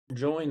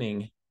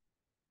Joining.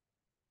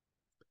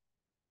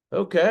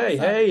 Okay. Awesome.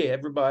 Hey,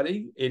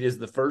 everybody. It is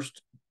the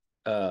first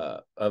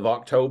of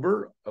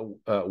October.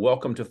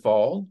 Welcome to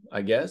fall,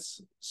 I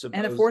guess.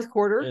 And a Suppose fourth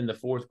quarter. in the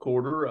fourth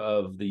quarter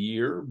of the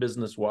year,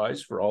 business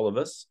wise, for all of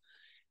us.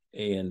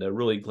 And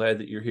really glad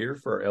that you're here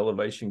for our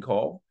elevation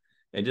call.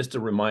 And just a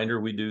reminder,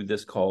 we do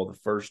this call the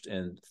first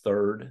and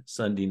third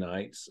Sunday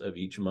nights of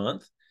each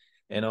month.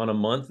 And on a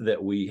month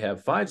that we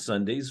have 5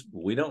 Sundays,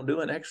 we don't do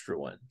an extra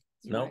one.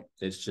 No, Right.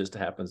 it just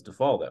happens to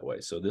fall that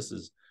way. So this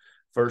is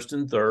first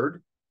and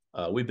third.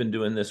 We've been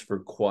doing this for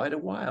quite a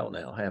while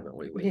now, haven't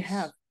we, We Lise?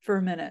 have for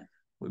a minute.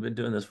 We've been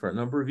doing this for a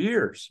number of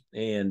years.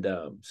 And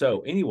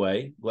so,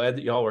 anyway, glad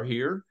that y'all are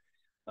here.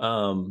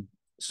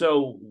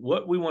 So,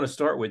 what we want to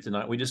start with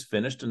tonight, we just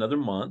finished another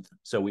month.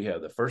 So, we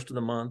have the first of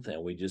the month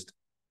and we just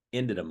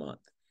ended a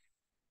month.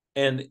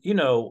 And,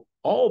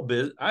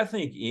 I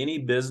think any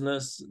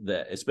business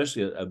that,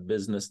 especially a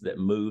business that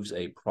moves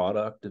a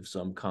product of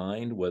some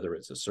kind, whether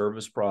it's a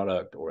service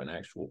product or an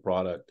actual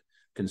product,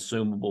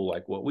 consumable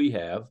like what we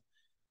have,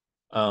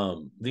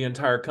 the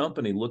entire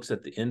company looks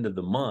at the end of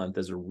the month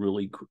as a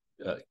really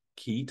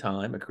key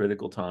time, a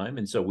critical time.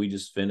 And so we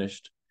just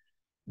finished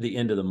the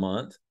end of the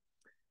month.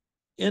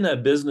 In a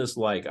business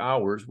like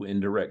ours, in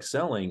direct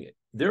selling,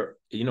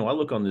 I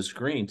look on the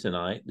screen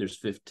tonight, there's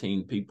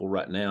 15 people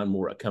right now and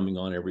more coming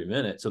on every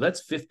minute. So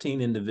that's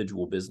 15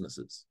 individual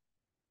businesses.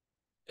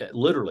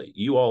 Literally,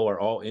 you all are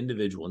all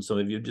individual. And some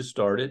of you have just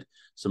started,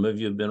 some of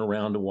you have been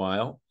around a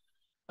while.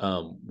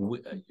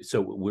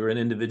 So we're an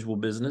individual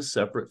business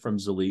separate from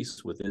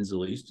Zalise. Within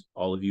Zalise,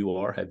 all of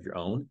you have your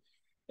own,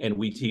 and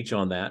we teach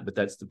on that, but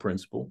that's the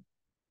principle.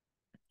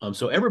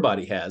 So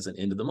everybody has an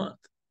end of the month.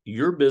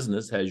 Your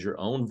business has your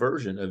own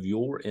version of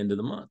your end of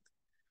the month.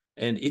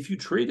 And if you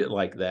treat it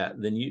like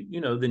that, then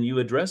you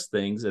address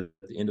things at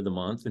the end of the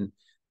month and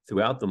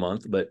throughout the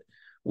month. But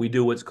we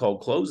do what's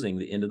called closing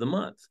the end of the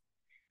month.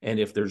 And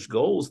if there's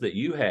goals that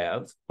you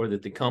have, or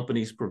that the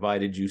company's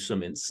provided you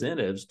some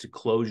incentives to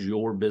close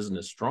your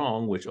business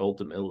strong, which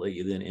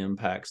ultimately then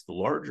impacts the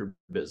larger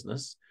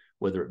business,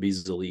 whether it be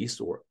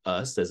Zalise or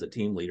us as a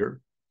team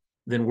leader,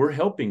 then we're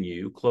helping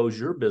you close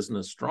your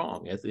business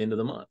strong at the end of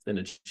the month and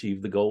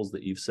achieve the goals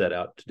that you've set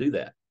out to do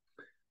that.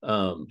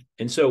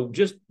 And so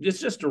it's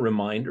just a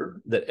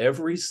reminder that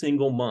every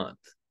single month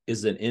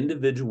is an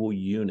individual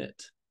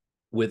unit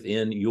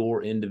within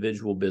your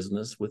individual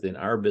business, within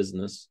our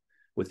business,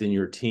 within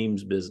your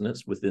team's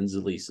business, within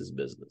Zalise's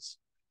business.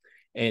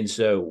 And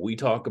so we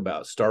talk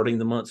about starting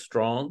the month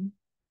strong,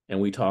 and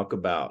we talk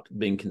about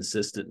being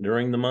consistent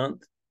during the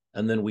month,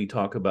 and then we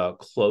talk about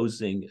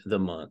closing the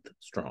month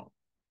strong.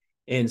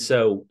 And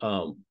so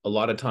a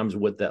lot of times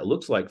what that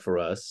looks like for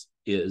us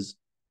is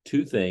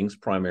two things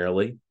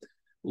primarily: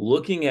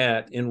 looking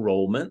at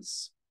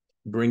enrollments,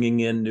 bringing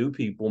in new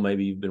people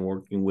maybe you've been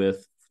working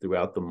with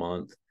throughout the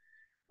month,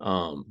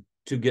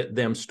 to get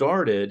them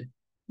started,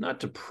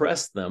 not to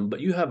press them, but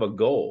you have a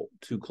goal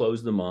to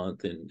close the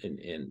month,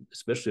 and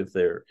especially if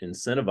they're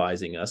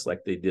incentivizing us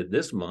like they did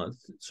this month,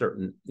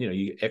 certain,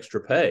 you get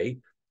extra pay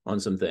on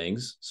some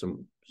things,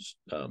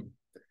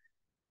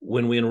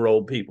 when we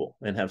enroll people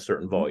and have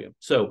certain volume.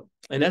 So,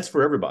 and that's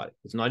for everybody.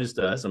 It's not just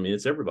us. I mean,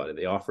 it's everybody.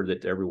 They offered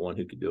it to everyone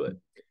who could do it.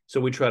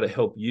 So we try to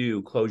help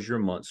you close your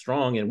month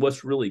strong. And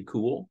what's really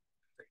cool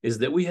is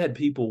that we had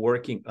people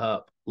working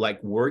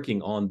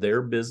on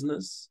their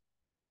business,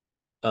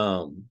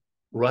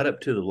 right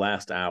up to the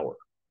last hour,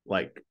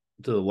 like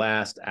to the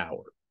last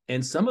hour.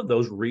 And some of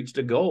those reached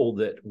a goal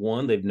that,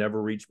 one, they've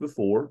never reached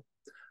before.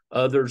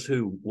 Others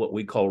who, what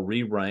we call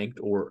re-ranked,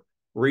 or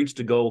reached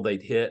a goal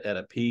they'd hit at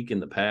a peak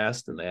in the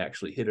past and they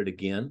actually hit it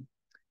again.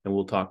 And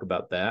we'll talk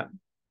about that.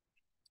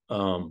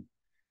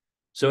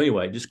 So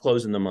anyway, just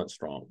closing the month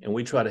strong. And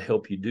we try to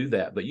help you do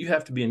that, but you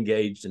have to be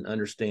engaged and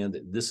understand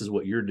that this is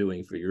what you're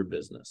doing for your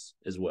business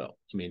as well.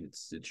 I mean,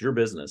 it's your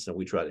business, and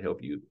we try to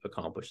help you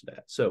accomplish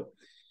that. So,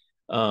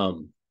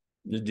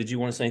 did you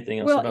want to say anything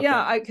else about that?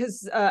 Yeah,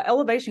 because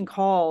Elevation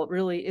Call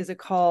really is a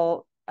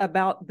call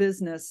about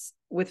business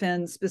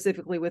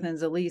specifically within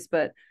Zalise,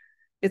 but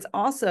it's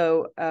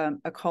also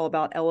a call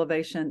about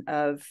elevation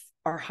of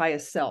our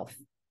highest self.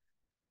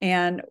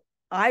 And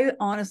I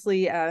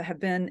honestly have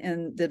been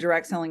in the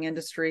direct selling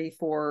industry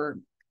for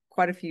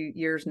quite a few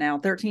years now,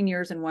 13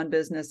 years in one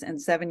business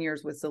and 7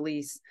 years with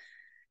Zalise.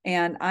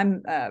 And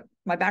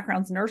my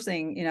background's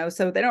nursing,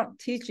 so they don't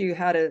teach you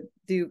how to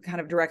do kind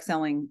of direct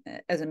selling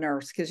as a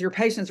nurse, because your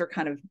patients are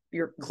kind of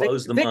your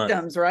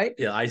victims, right?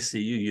 Yeah,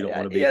 ICU. You don't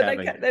want to be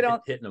they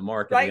don't hitting a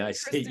mark right, in the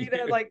ICU.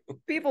 Christina, like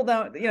people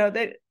don't,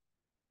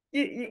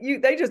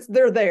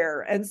 they're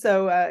there. And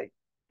so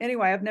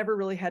anyway, I've never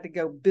really had to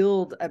go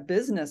build a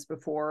business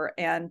before,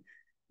 and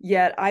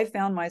yet I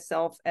found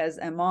myself as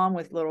a mom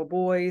with little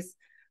boys.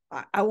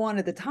 I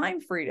wanted the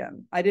time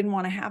freedom. I didn't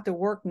want to have to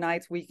work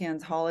nights,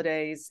 weekends,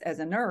 holidays as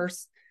a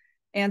nurse.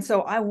 And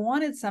so I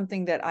wanted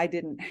something that I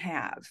didn't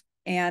have.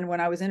 And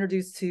when I was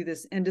introduced to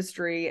this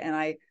industry, and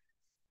I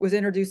was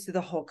introduced to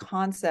the whole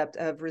concept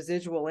of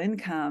residual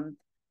income,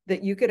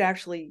 that you could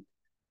actually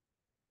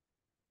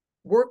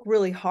work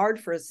really hard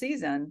for a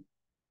season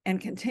and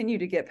continue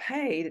to get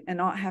paid and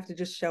not have to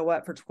just show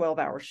up for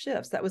 12-hour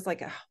shifts. That was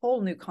like a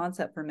whole new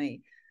concept for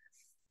me.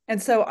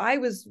 And so I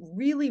was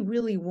really,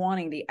 really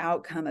wanting the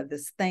outcome of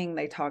this thing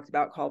they talked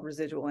about called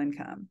residual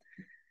income.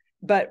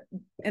 But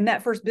in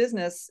that first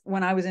business,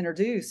 when I was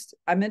introduced,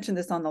 I mentioned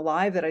this on the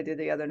live that I did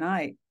the other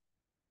night,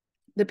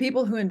 the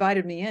people who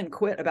invited me in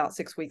quit about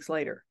 6 weeks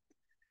later.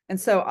 And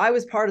so I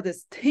was part of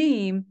this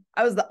team.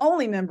 I was the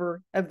only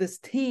member of this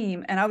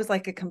team. And I was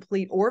like a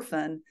complete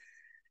orphan,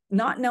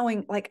 not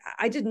knowing, like,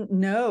 I didn't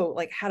know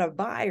like how to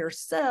buy or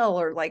sell,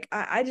 or like,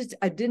 I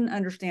didn't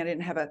understand.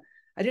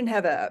 I didn't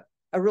have a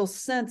real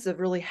sense of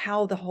really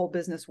how the whole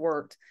business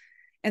worked.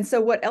 And so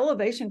what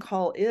Elevation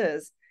Call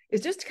is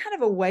just kind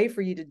of a way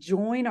for you to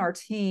join our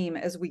team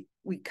as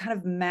we kind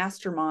of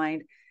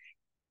mastermind.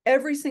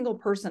 Every single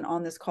person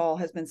on this call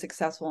has been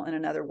successful in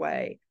another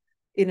way,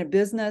 in a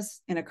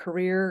business, in a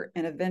career,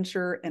 in a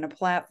venture, in a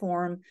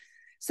platform.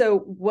 So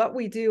what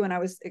we do, and I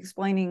was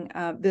explaining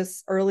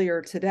this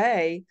earlier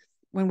today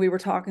when we were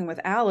talking with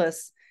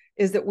Alice,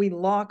 is that we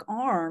lock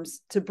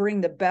arms to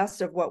bring the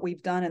best of what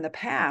we've done in the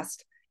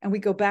past, and we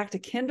go back to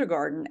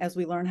kindergarten as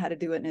we learn how to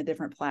do it in a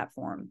different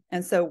platform.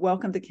 And so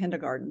welcome to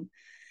kindergarten.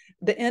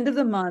 The end of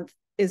the month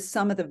is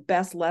some of the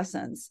best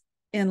lessons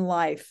in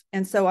life.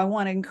 And so I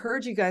want to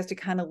encourage you guys to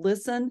kind of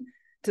listen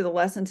to the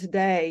lesson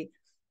today,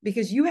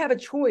 because you have a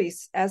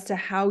choice as to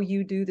how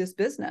you do this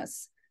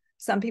business.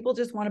 Some people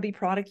just want to be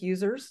product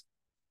users.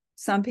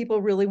 Some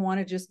people really want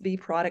to just be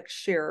product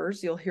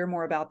sharers. You'll hear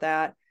more about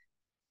that.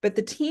 But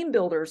the team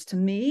builders, to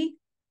me,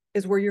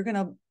 is where you're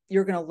going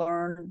to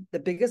learn the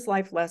biggest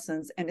life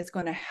lessons, and it's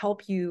going to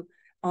help you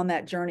on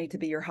that journey to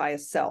be your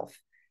highest self.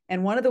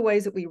 And one of the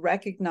ways that we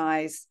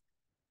recognize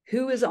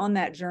who is on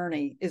that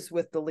journey is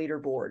with the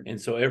leaderboard. And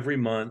so every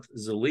month,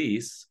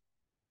 Zalise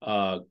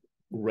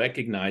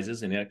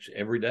recognizes, and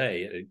every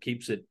day it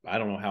keeps it, I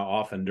don't know how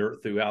often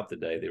throughout the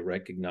day, they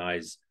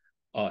recognize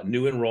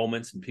new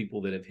enrollments and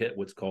people that have hit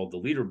what's called the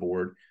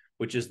leaderboard,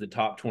 which is the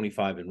top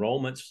 25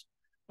 enrollments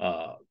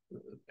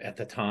at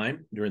the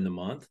time during the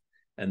month,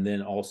 and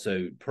then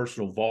also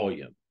personal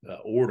volume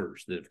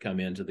orders that have come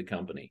into the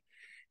company.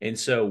 And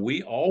so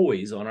we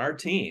always, on our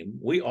team,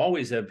 we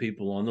always have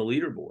people on the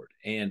leaderboard.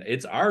 And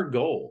it's our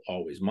goal,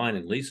 always, mine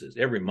and Lisa's,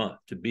 every month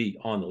to be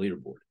on the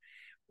leaderboard,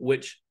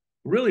 which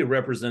really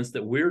represents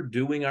that we're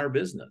doing our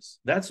business.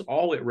 That's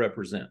all it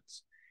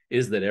represents,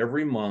 is that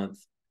every month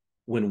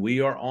when we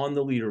are on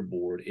the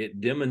leaderboard, it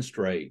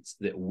demonstrates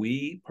that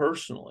we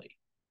personally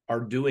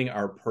are doing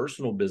our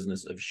personal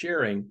business of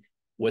sharing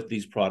what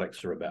these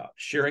products are about,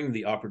 sharing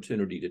the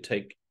opportunity to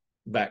take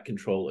back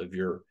control of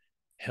your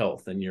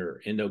health and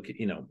your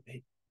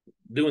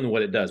doing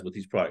what it does with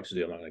these products. I'm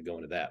not going to go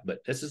into that, but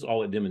this is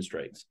all it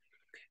demonstrates.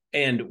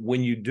 And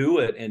when you do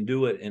it and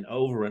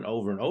over and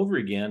over and over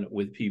again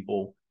with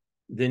people,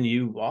 then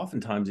you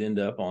oftentimes end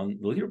up on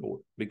the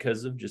leaderboard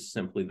because of just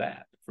simply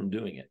that, from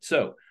doing it.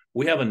 So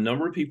we have a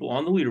number of people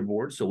on the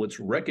leaderboard. So let's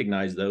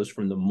recognize those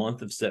from the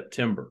month of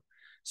September.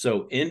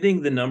 So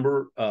ending the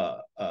number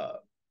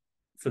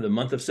for the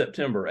month of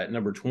September at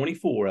number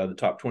 24 out of the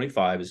top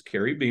 25 is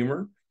Carrie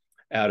Beamer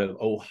out of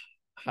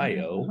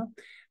Ohio.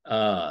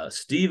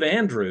 Steve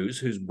Andrews,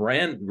 who's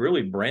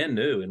really brand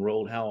new,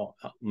 enrolled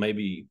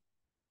maybe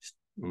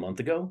a month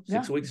ago,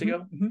 6 weeks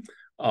ago.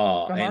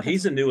 And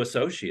he's a new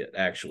associate,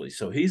 actually.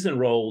 So he's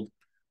enrolled,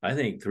 I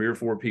think, 3 or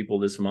 4 people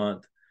this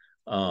month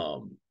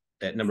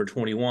at number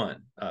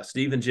 21.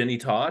 Steve and Jenny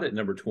Todd at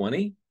number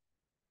 20.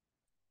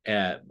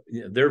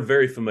 They're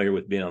very familiar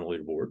with being on the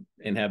leaderboard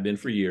and have been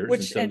for years.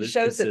 Which and so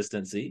shows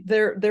consistency.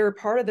 They're a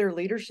part of their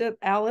leadership,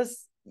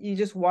 Alice. You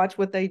just watch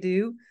what they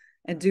do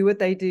and do what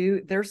they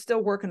do. They're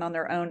still working on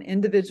their own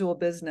individual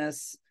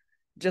business,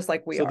 just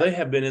like we are. So they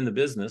have been in the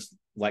business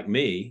like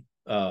me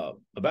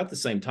about the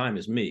same time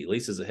as me.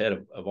 Lisa's ahead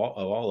of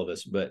all of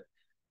us, but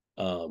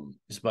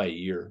it's by a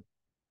year.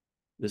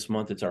 This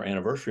month, it's our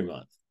anniversary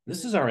month.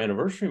 This is our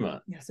anniversary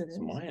month. Yes, it is.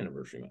 It's my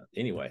anniversary month.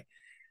 Anyway,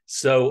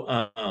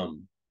 so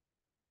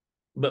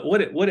but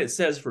what it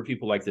says for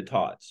people like the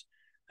Todds,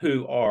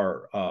 who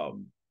are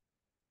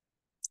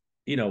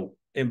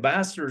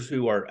ambassadors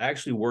who are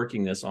actually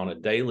working this on a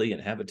daily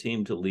and have a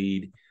team to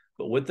lead.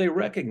 But what they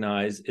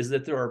recognize is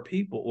that there are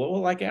people, well,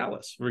 like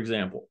Alice, for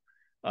example,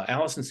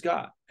 Alice and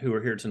Scott, who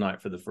are here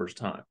tonight for the first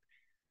time.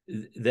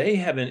 They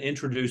haven't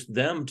introduced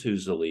them to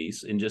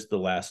Zalise in just the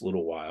last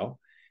little while.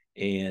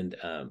 And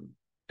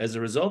as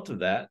a result of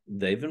that,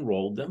 they've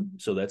enrolled them.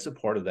 So that's a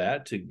part of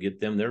that, to get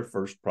them their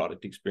first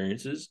product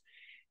experiences,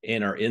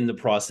 and are in the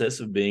process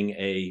of being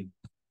a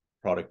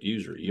product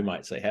user, you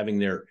might say, having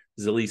their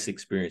Zalise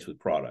experience with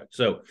product.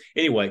 So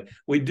anyway,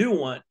 we do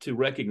want to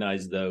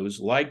recognize those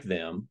like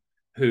them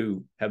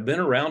who have been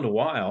around a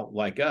while,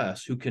 like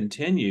us, who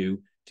continue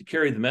to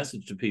carry the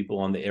message to people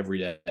on the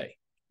everyday,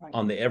 right.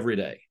 on the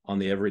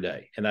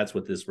everyday. And that's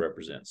what this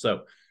represents.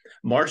 So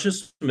Marcia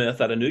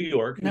Smith out of New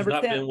York, who's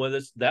not been with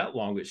us that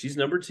long, but she's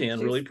number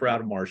 10, really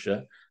proud of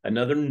Marcia.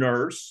 Another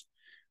nurse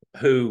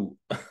who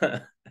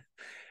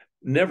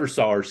never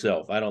saw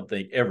herself, I don't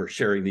think, ever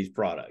sharing these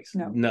products.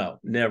 No,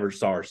 never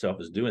saw herself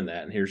as doing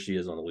that. And here she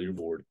is on the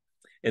leaderboard.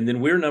 And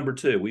then we're number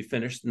 2. We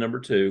finished number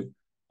 2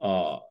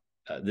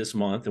 this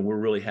month, and we're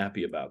really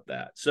happy about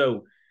that.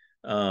 So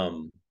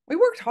we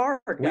worked hard,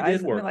 guys. We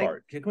did work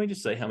hard. Can we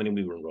just say how many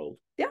we were enrolled?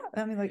 Yeah,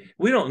 I mean, like,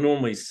 we don't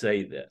normally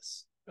say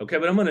this, okay,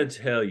 but I'm going to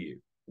tell you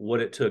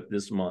what it took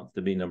this month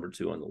to be number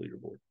 2 on the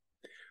leaderboard.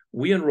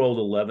 We enrolled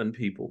 11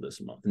 people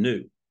this month,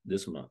 new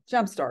this month.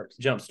 Jump starts,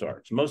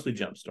 mostly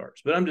jump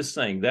starts. But I'm just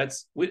saying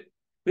we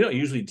don't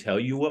usually tell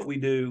you what we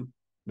do,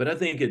 but I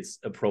think it's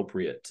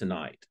appropriate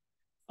tonight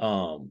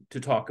to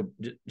talk,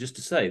 just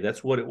to say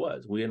that's what it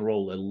was. We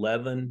enrolled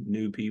 11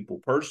 new people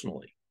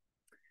personally.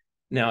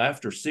 Now,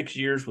 after 6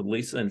 years with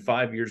Lisa and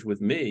 5 years with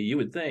me, you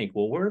would think,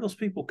 well, where are those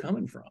people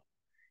coming from?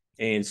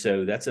 And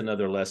so that's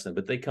another lesson,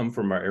 but they come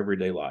from our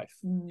everyday life,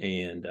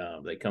 and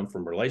they come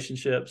from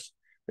relationships.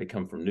 They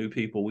come from new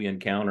people we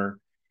encounter.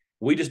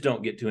 We just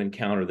don't get to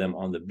encounter them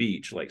on the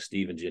beach like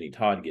Steve and Jenny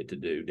Todd get to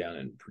do down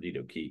in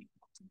Perdido Key,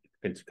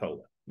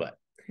 Pensacola. But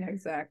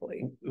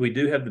exactly, we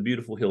do have the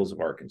beautiful hills of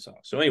Arkansas.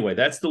 So anyway,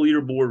 that's the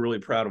leaderboard. Really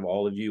proud of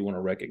all of you. Want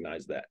to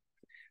recognize that.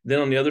 Then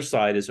on the other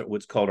side is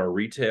what's called our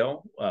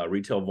retail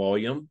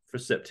volume for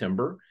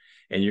September.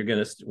 And you're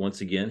going to, once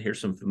again, hear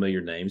some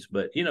familiar names.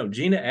 But,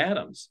 Gina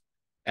Adams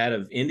out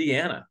of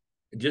Indiana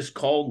just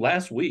called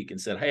last week and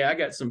said, hey, I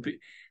got some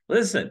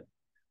listen,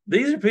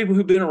 these are people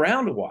who've been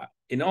around a while.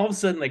 And all of a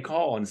sudden they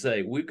call and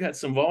say, we've got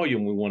some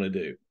volume we want to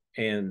do.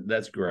 And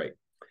that's great.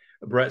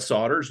 Brett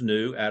Sauter's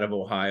new out of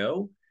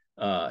Ohio.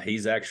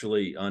 He's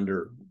actually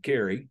under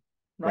Carrie,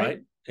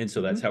 right? And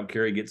so that's how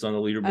Carrie gets on the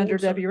leaderboard. Under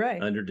Debbie Ray.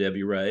 Under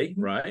Debbie Ray,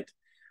 right?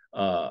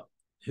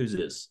 Who's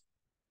this?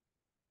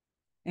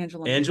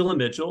 Angela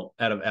Mitchell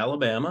out of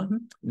Alabama,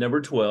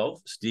 number 12.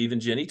 Steve and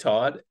Jenny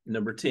Todd,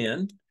 number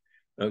 10.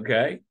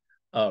 Okay.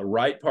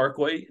 Wright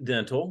Parkway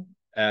Dental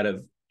out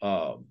of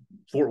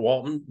Fort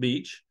Walton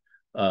Beach.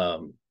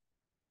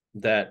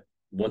 That,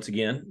 once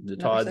again, the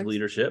Todd's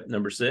leadership,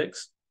 number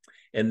 6.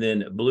 And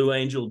then Blue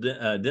Angel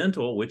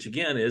Dental, which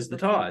again is the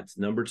Todd's,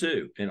 number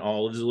 2 in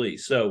all of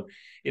Zalise. So,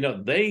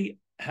 they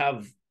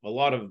have a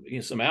lot of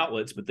some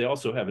outlets, but they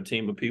also have a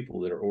team of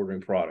people that are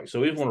ordering products. So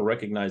we just want to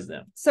recognize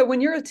them. So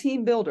when you're a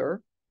team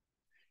builder,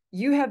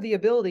 you have the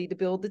ability to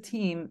build the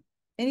team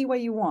any way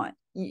you want.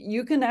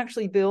 You can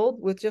actually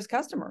build with just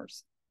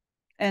customers.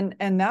 And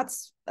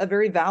that's a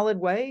very valid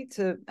way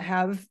to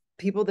have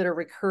people that are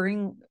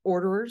recurring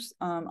orderers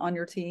on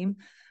your team.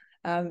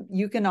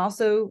 You can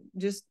also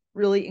just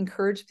really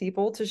encourage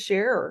people to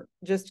share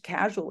just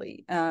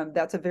casually.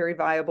 That's a very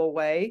viable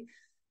way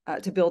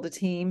to build a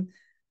team.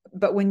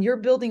 But when you're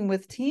building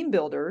with team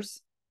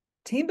builders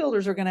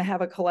are going to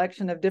have a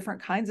collection of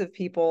different kinds of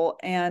people.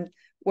 And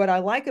what I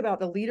like about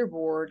the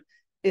leaderboard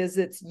is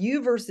it's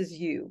you versus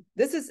you.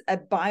 This is a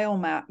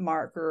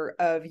biomarker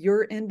of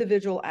your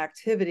individual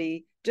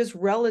activity just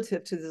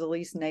relative to the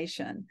Zalise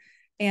Nation.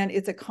 And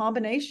it's a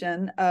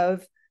combination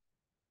of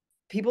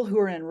people who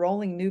are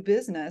enrolling new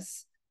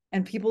business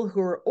and people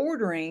who are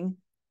ordering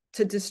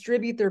to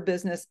distribute their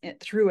business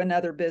through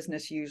another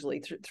business,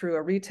 usually through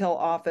a retail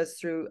office,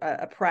 through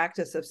a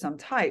practice of some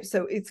type.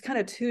 So it's kind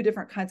of 2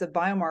 different kinds of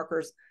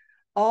biomarkers,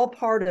 all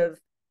part of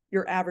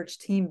your average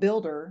team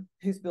builder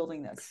who's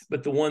building this.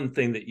 But the one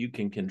thing that you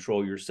can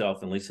control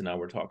yourself, and Lisa and I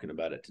were talking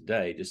about it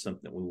today, just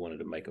something that we wanted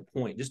to make a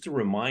point, just to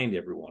remind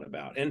everyone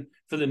about. And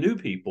for the new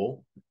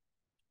people,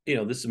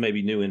 this is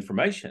maybe new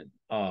information,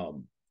 but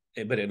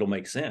it'll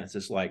make sense.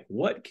 It's like,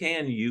 what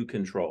can you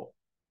control?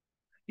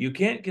 You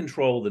can't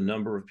control the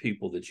number of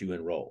people that you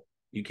enroll.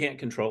 You can't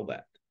control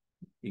that.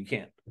 You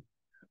can't.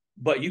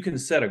 But you can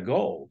set a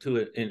goal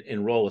to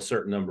enroll a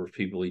certain number of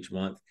people each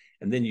month,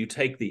 and then you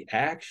take the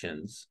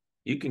actions.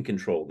 You can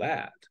control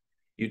that.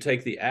 You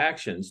take the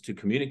actions to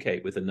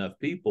communicate with enough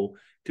people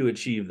to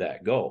achieve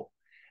that goal.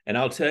 And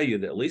I'll tell you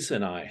that Lisa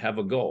and I have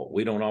a goal.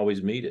 We don't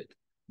always meet it,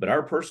 but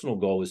our personal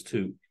goal is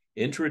to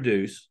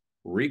introduce,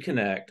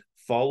 reconnect,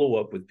 follow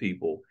up with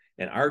people.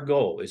 And our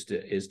goal is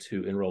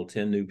to enroll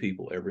 10 new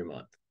people every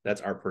month.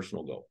 That's our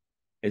personal goal.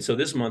 And so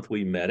this month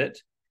we met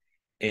it.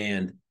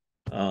 And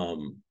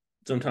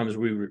sometimes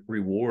we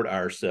reward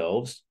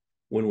ourselves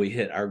when we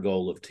hit our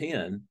goal of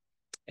 10,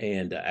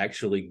 and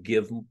actually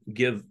give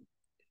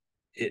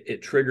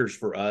it triggers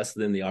for us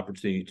then the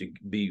opportunity to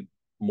be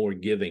more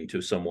giving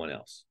to someone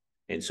else.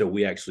 And so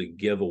we actually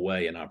give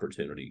away an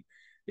opportunity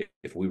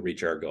if we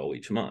reach our goal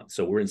each month.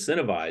 So we're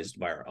incentivized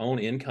by our own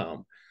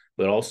income,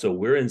 but also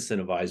we're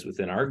incentivized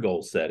within our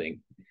goal setting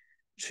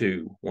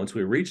to, once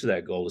we reach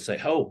that goal, to say,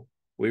 oh,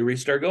 we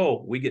reached our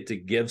goal. We get to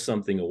give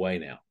something away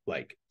now,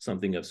 like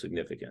something of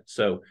significance.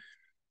 So,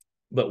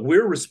 but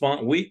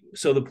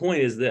so the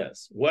point is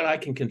this: what I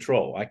can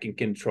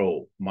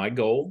control my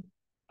goal.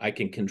 I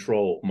can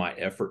control my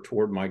effort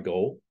toward my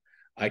goal.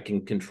 I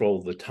can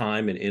control the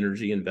time and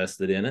energy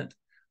invested in it.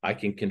 I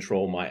can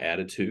control my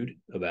attitude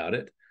about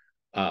it.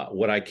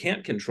 What I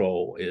can't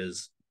control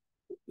is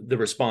the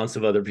response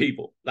of other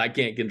people. I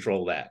can't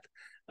control that.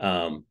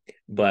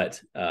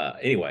 But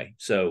anyway,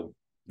 so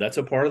that's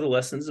a part of the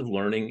lessons of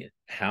learning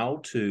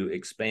how to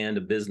expand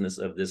a business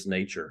of this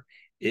nature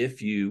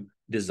if you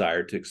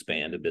desire to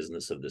expand a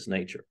business of this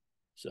nature.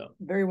 So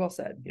very well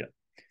said. Yeah.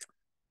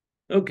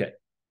 Okay.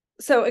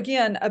 So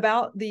again,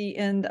 about the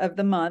end of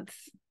the month,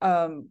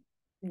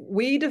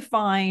 we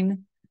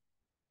define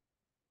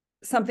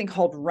something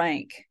called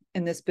rank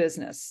in this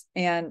business.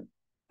 And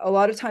a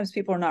lot of times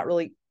people are not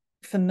really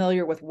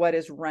familiar with what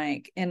is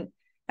rank. And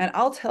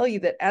I'll tell you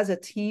that as a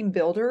team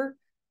builder,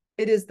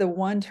 it is the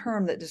one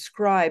term that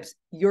describes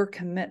your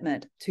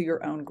commitment to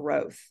your own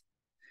growth.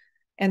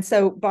 And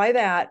so by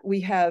that,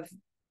 we have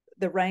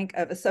the rank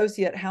of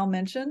associate. Hal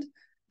mentioned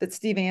that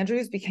Steve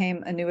Andrews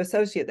became a new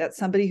associate. That's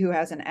somebody who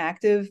has an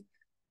active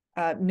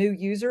new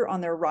user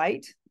on their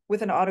right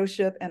with an auto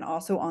ship and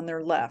also on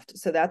their left.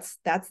 So that's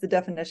the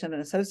definition of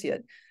an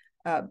associate.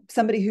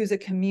 Somebody who's a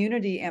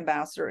community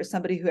ambassador is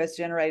somebody who has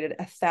generated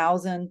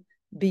 1,000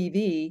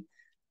 BV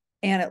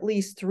and at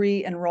least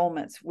 3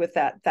 enrollments with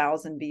that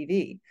 1,000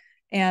 BV.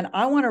 And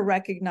I want to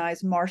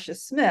recognize Marcia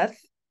Smith,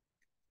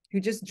 who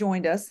just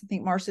joined us. I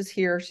think Marcia's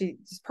here.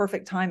 She's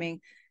perfect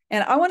timing.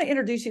 And I want to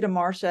introduce you to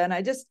Marcia. And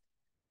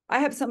I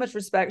have so much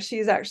respect.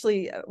 She's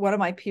actually one of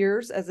my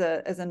peers as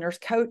a nurse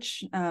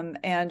coach,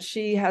 and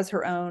she has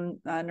her own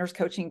nurse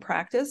coaching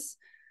practice.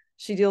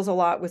 She deals a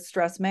lot with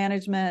stress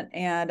management,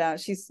 and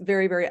she's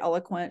very, very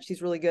eloquent.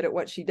 She's really good at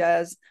what she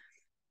does.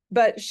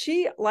 But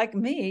she, like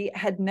me,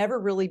 had never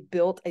really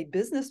built a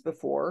business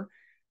before.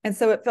 And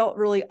so it felt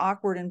really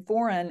awkward and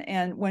foreign.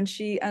 And when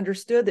she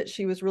understood that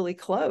she was really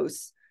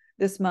close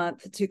this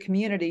month to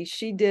community,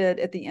 she did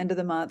at the end of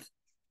the month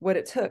what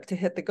it took to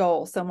hit the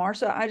goal. So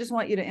Marcia, I just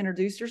want you to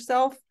introduce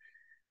yourself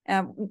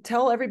and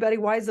tell everybody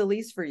why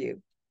Zalise for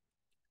you.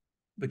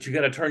 But you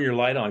got to turn your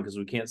light on because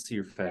we can't see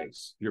your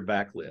face. You're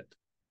backlit.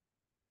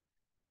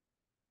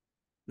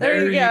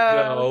 There you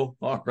go.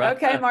 All right.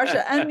 Okay,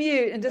 Marcia,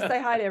 unmute and just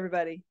say hi to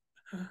everybody.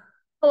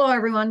 Hello,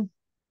 everyone.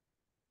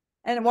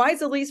 And why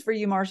Zalise for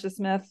you, Marcia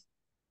Smith?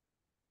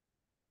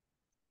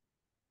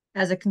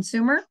 As a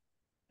consumer?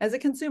 As a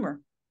consumer.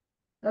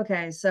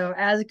 Okay, so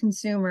as a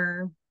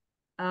consumer,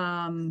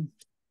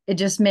 it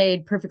just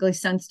made perfectly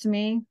sense to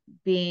me,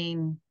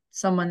 being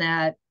someone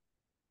that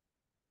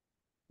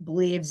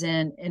believes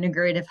in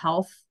integrative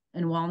health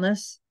and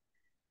wellness.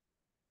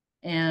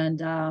 And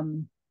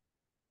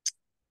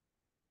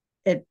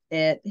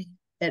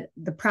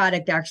the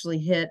product actually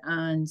hit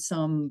on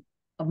some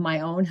of my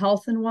own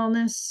health and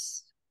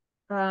wellness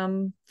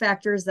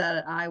factors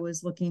that I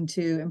was looking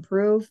to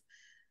improve,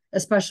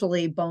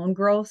 especially bone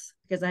growth,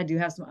 because I do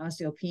have some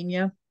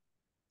osteopenia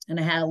and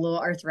I had a little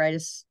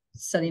arthritis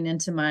setting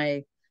into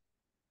my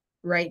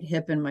right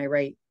hip and my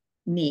right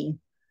knee.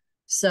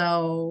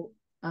 So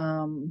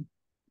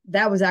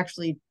that was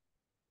actually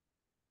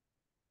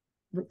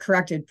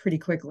corrected pretty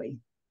quickly.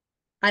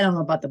 I don't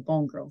know about the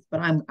bone growth, but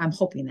I'm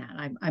hoping that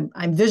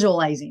I'm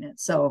visualizing it.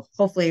 So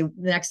hopefully the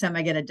next time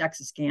I get a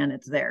DEXA scan,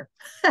 it's there.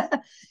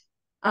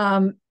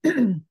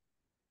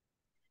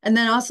 And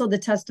then also the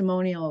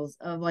testimonials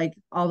of like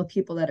all the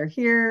people that are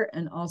here,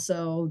 and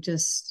also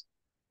just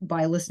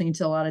by listening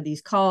to a lot of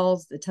these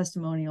calls, the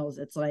testimonials,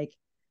 it's like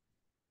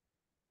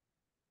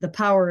the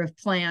power of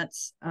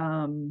plants.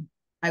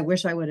 I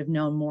wish I would have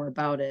known more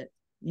about it,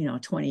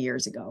 20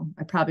 years ago.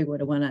 I probably would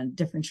have went on a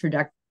different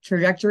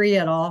trajectory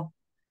at all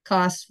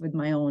costs with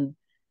my own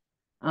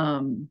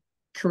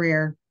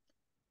career.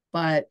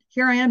 But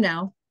here I am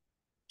now,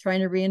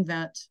 trying to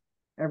reinvent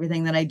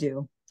everything that I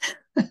do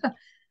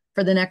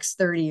for the next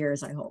 30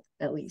 years, I hope,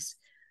 at least.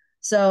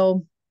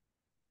 So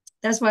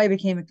that's why I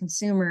became a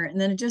consumer.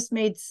 And then it just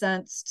made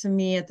sense to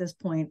me at this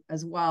point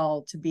as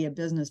well to be a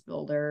business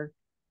builder,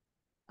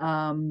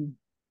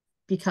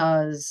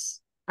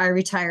 because I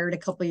retired a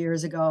couple of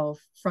years ago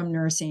from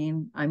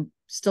nursing. I'm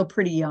still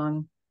pretty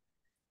young.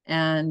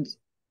 And,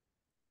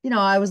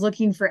 I was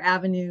looking for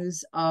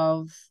avenues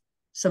of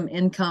some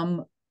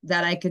income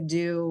that I could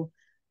do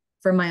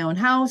from my own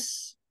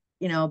house,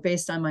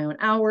 based on my own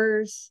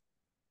hours.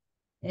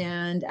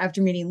 And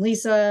after meeting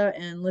Lisa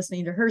and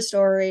listening to her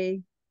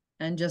story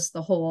and just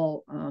the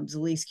whole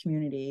Zalise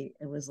community,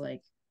 it was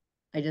like,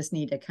 I just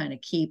need to kind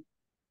of keep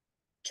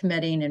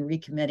committing and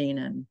recommitting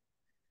and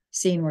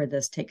seeing where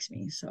this takes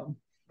me. So.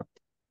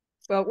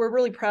 Well, we're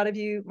really proud of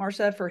you,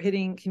 Marcia, for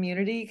hitting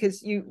community,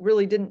 because you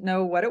really didn't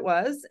know what it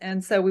was.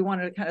 And so we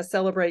wanted to kind of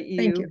celebrate you.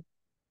 Thank you.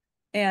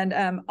 And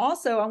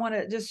also, I want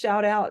to just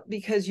shout out,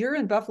 because you're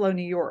in Buffalo,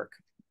 New York.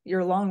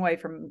 You're a long way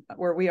from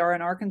where we are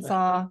in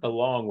Arkansas. A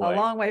long way. A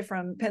long way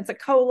from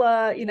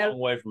Pensacola. A long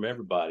way from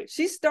everybody.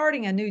 She's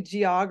starting a new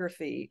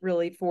geography,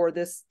 really, for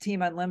this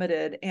Team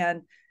Unlimited.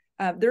 And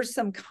there's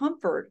some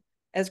comfort,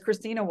 as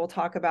Christina will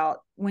talk about,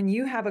 when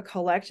you have a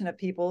collection of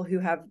people who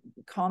have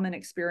common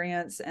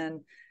experience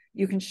and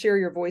you can share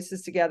your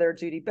voices together.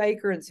 Judy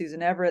Baker and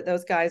Susan Everett,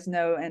 those guys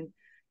know. And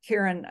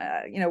Karen,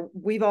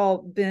 we've all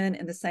been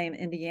in the same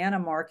Indiana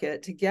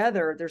market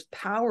together. There's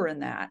power in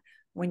that.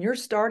 When you're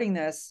starting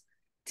this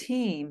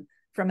team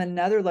from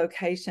another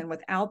location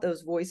without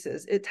those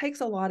voices, it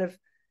takes a lot of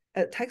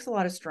it takes a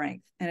lot of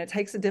strength, and it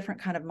takes a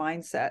different kind of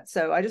mindset.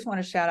 So I just want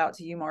to shout out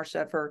to you,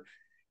 Marcia, for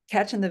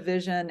catching the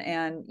vision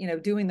and, you know,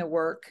 doing the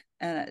work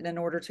in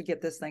order to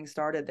get this thing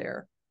started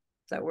there.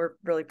 So we're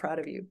really proud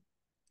of you.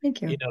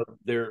 Thank you. You know,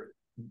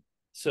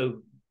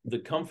 so the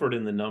comfort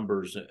in the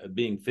numbers,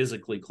 being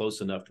physically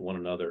close enough to one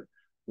another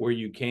where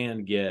you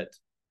can get,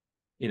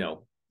 you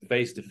know,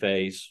 face to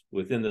face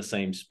within the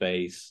same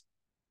space,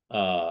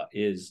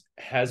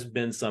 has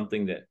been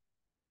something that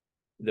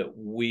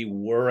we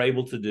were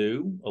able to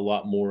do a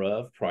lot more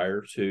of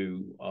prior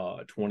to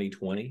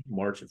 2020,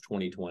 March of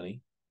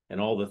 2020, and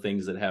all the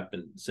things that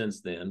happened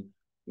since then.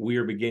 We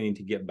are beginning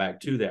to get back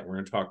to that. We're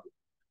going to talk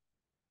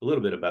a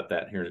little bit about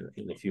that here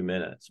in a few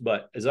minutes.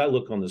 But as I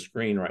look on the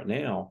screen right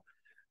now,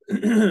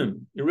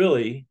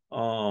 really,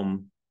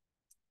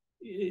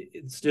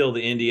 it's still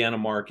the Indiana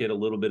market, a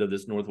little bit of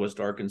this Northwest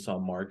Arkansas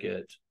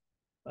market,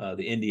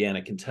 the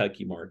Indiana,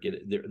 Kentucky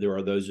market. There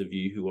are those of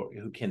you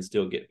who can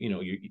still get, you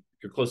know,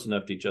 you're close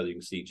enough to each other, you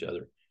can see each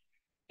other.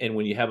 And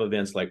when you have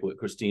events like what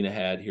Christina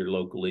had here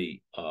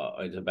locally,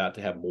 is about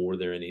to have more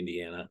there in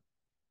Indiana,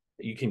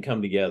 you can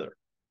come together.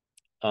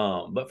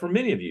 But for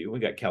many of you, we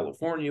got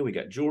California, we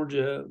got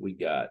Georgia, we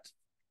got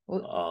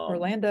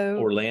Orlando.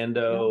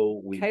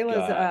 Yeah. We Kayla's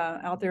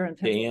got out there in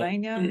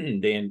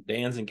Pennsylvania.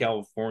 Dan's in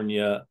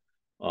California.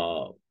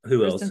 Who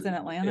Kristen's else? in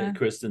Atlanta.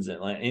 Kristen's in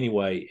Atlanta.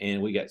 Anyway,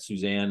 and we got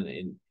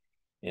Suzanne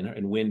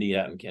and Wendy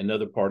out in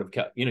another part of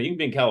you know, you can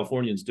be in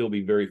California and still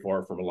be very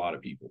far from a lot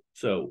of people.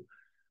 So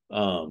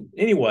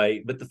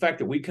anyway, but the fact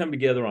that we come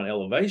together on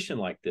Elevation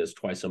like this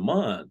twice a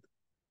month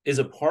is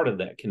a part of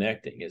that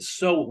connecting.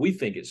 We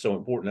think it's so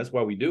important. That's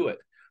why we do it.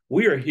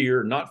 We are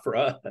here not for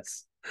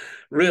us.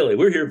 Really,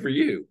 we're here for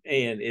you.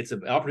 And it's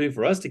an opportunity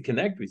for us to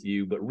connect with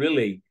you. But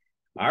really,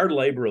 our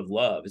labor of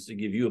love is to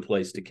give you a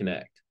place to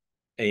connect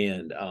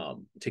and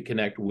to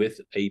connect with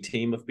a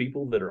team of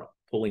people that are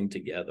pulling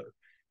together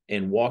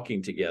and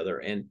walking together.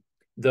 And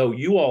though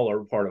you all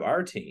are part of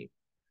our team,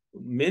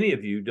 many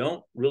of you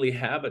don't really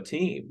have a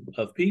team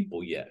of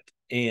people yet.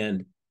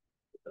 And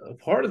a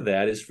part of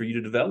that is for you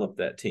to develop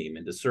that team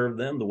and to serve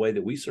them the way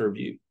that we serve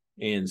you.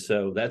 And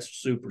so that's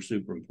super,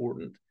 super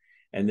important.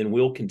 And then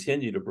we'll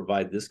continue to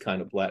provide this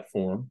kind of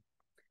platform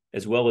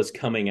as well as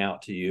coming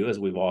out to you, as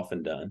we've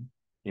often done,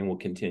 and we'll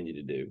continue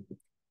to do.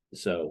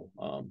 So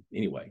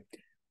anyway.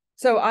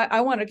 So I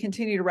want to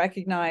continue to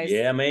recognize.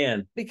 Yeah,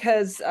 man.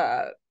 Because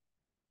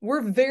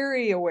we're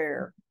very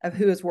aware of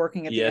who is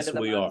working at the end of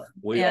the month. Yes, we are.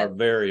 We are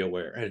very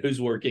aware of who's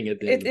working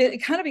at the end.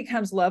 It kind of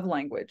becomes love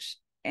language.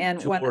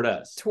 And toward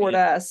us,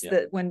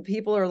 that when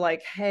people are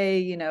like, hey,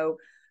 you know,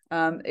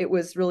 it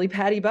was really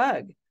Patty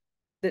Bug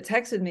that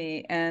texted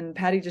me, and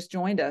Patty just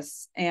joined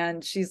us,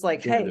 and she's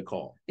like, hey, the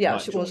call. Yeah,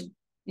 she's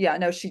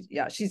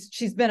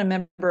been a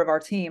member of our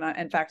team.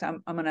 In fact,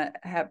 I'm going to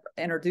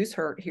introduce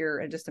her here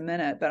in just a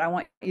minute, but I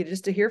want you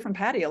just to hear from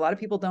Patty. A lot of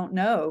people don't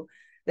know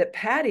that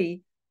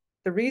Patty,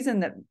 the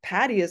reason that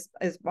Patty is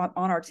on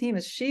our team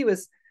is she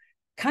was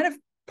kind of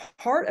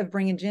part of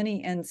bringing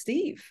Jenny and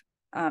Steve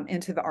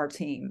into our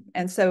team.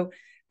 And so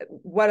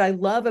what I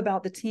love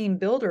about the team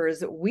builder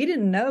is that we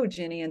didn't know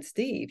Jenny and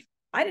Steve.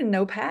 I didn't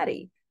know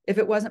Patty if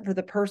it wasn't for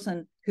the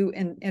person who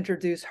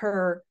introduced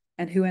her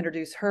and who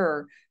introduced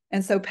her.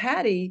 And so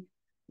Patty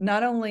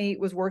not only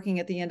was working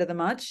at the end of the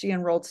month, she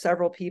enrolled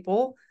several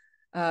people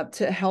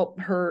to help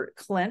her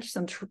clinch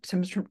some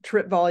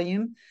trip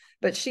volume,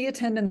 but she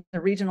attended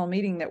the regional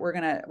meeting that we're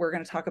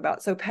gonna talk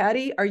about. So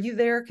Patty, are you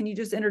there? Can you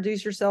just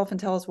introduce yourself and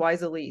tell us why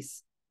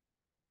Elise?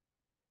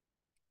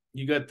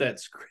 You got that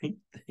screen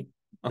thing.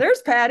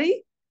 There's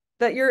Patty,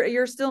 but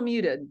you're still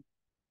muted.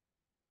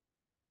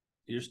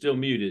 You're still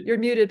muted. You're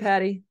muted,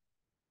 Patty.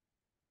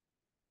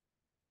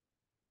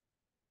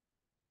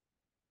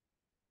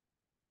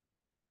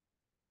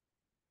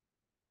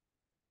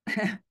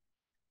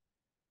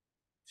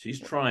 She's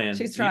trying.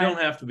 She's trying. You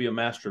don't have to be a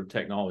master of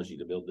technology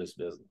to build this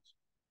business.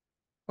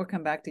 We'll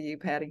come back to you,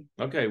 Patty.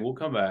 Okay, we'll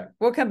come back.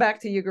 We'll come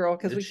back to you, girl,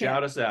 because we can't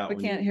shout us out.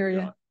 We can't hear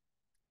you.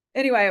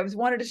 Anyway, I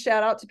wanted to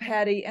shout out to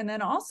Patty, and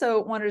then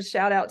also wanted to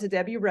shout out to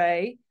Debbie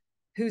Ray,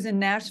 who's in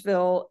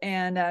Nashville,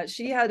 and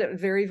she had a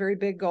very, very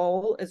big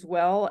goal as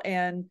well,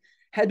 and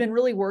had been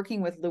really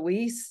working with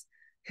Luis,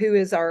 who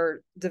is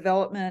our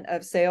development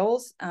of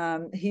sales.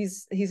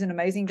 He's an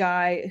amazing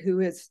guy who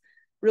has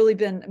really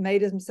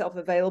made himself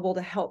available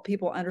to help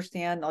people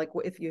understand, like,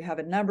 if you have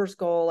a numbers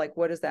goal, like,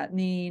 what does that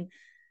mean?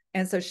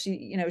 And so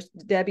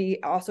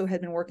Debbie also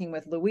had been working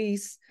with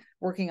Luis,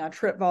 working on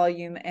trip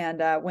volume.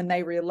 And when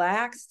they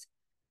relaxed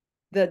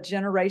the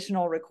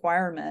generational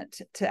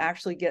requirement to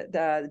actually get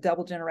the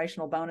double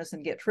generational bonus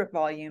and get trip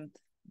volume,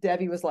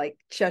 Debbie was like,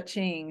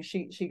 cha-ching,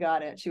 she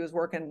got it. She was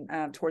working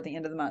toward the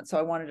end of the month. So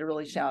I wanted to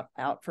really shout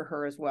out for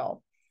her as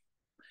well.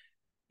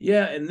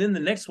 Yeah. And then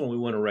the next one we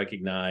want to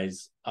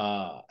recognize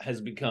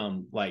has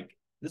become like,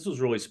 this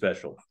was really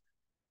special.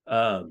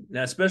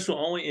 Now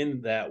special only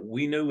in that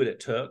we knew what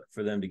it took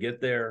for them to get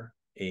there.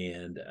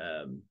 And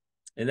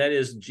that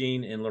is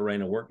Gene and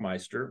Lorena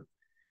Workmeister,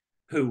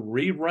 who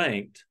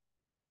re-ranked.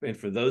 And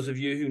for those of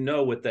you who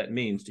know what that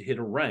means to hit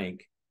a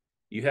rank,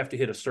 You have to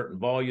hit a certain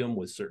volume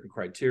with certain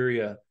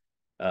criteria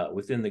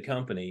within the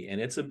company,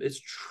 and it's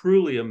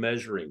truly a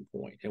measuring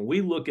point. And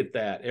we look at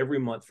that every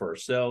month for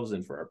ourselves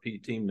and for our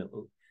team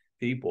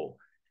people.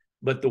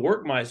 But the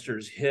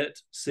Workmeisters hit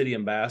City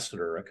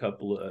Ambassador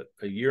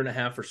a year and a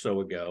half or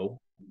so ago,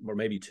 or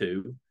maybe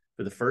two,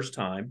 for the first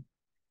time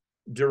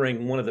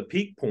during one of the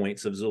peak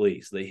points of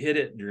Zalise. They hit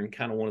it during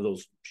kind of one of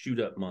those shoot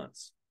up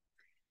months,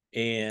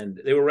 and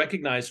they were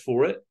recognized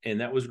for it,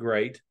 and that was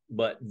great.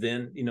 But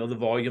then, the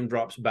volume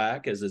drops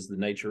back, as is the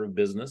nature of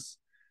business.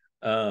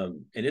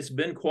 And it's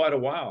been quite a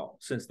while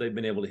since they've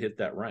been able to hit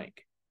that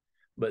rank.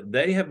 But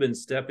they have been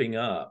stepping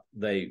up.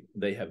 They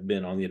have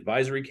been on the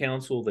advisory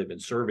council. They've been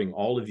serving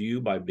all of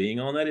you by being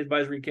on that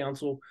advisory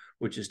council,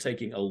 which is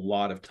taking a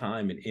lot of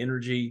time and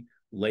energy,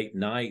 late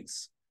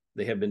nights.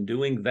 They have been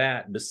doing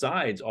that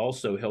besides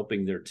also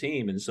helping their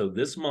team. And so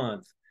this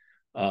month,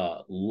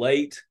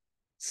 late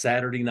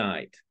Saturday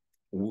night,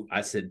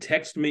 I said,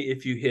 text me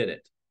if you hit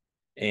it.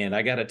 And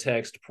I got a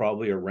text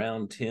probably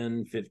around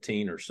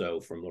 10:15 or so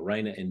from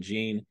Lorena and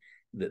Jean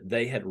that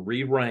they had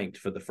re-ranked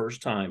for the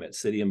first time at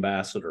City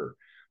Ambassador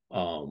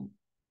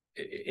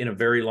in a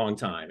very long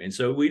time. And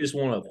so we just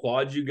want to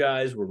applaud you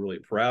guys. We're really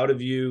proud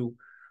of you.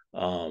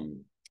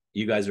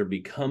 You guys are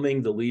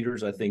becoming the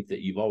leaders, I think,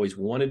 that you've always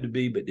wanted to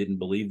be, but didn't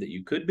believe that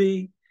you could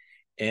be.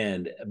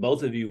 And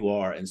both of you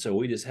are. And so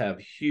we just have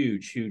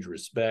huge, huge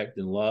respect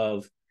and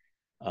love.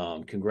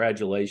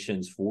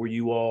 Congratulations for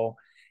you all.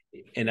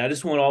 And I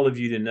just want all of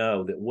you to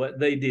know that what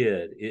they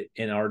did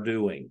and are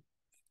doing,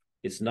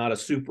 it's not a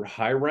super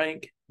high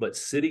rank, but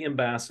City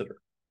Ambassador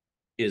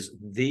is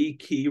the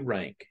key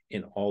rank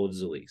in all of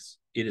Zalise.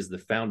 It is the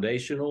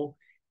foundational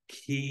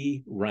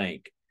key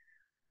rank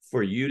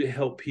for you to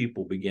help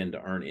people begin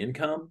to earn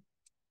income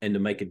and to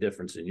make a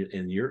difference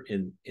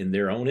in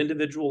their own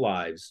individual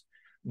lives.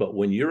 But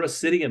when you're a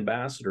City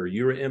Ambassador,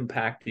 you're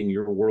impacting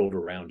your world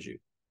around you.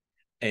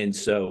 And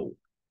so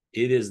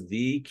it is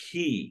the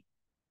key.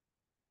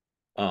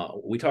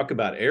 We talk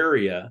about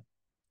area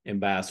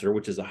ambassador,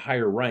 which is a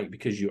higher rank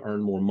because you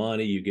earn more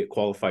money, you get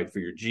qualified for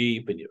your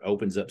Jeep, and it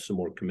opens up some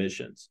more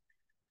commissions.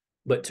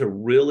 But to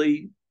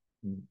really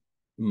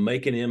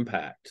make an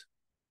impact,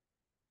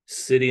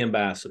 City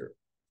Ambassador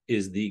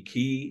is the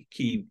key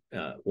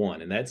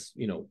one. And that's,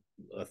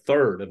 a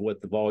third of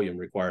what the volume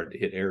required to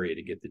hit area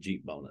to get the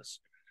Jeep bonus.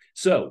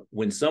 So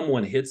when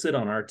someone hits it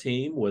on our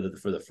team, whether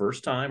for the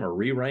first time or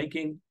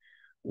re-ranking,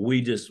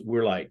 we're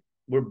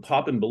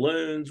popping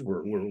balloons.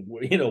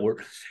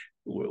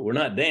 We're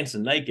not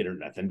dancing naked or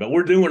nothing, but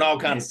we're doing all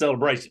kinds of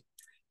celebration.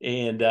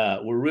 And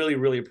we're really,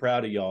 really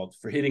proud of y'all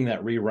for hitting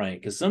that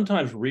re-rank, because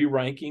sometimes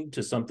re-ranking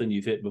to something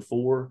you've hit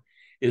before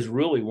is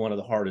really one of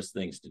the hardest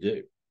things to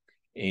do.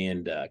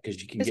 And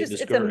because you can get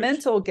discouraged. It's a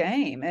mental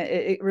game.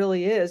 It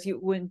really is.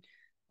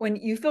 When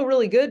you feel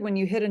really good when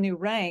you hit a new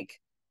rank,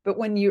 but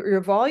when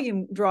your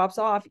volume drops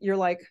off, you're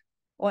like,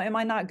 well, am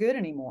I not good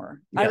anymore?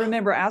 Yeah. I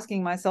remember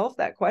asking myself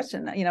that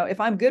question. If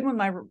I'm good when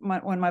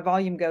my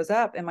volume goes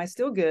up, am I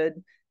still good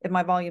if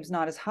my volume's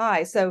not as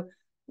high? So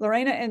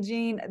Lorena and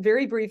Jean,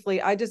 very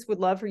briefly, I just would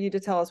love for you to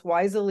tell us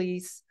why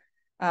Zalise.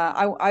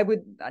 I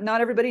would,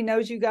 not everybody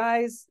knows you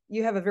guys.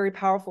 You have a very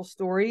powerful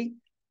story.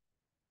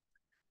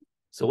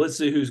 So let's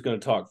see who's going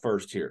to talk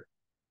first here.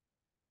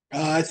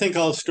 I think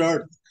I'll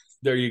start.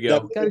 There you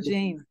go. Go,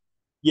 Jean.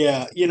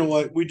 Yeah, you know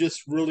what? We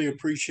just really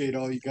appreciate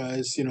all you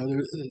guys.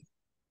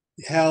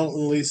 Hal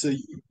and Lisa,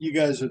 you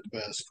guys are the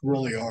best,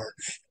 really are.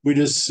 We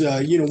just,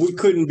 we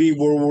couldn't be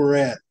where we're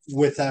at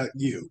without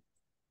you.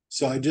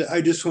 So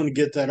I just want to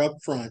get that up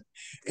front.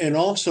 And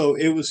also,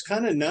 it was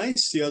kind of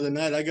nice the other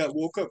night. I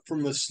woke up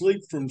from a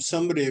sleep from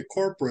somebody at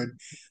corporate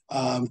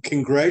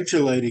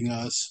congratulating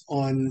us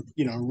on,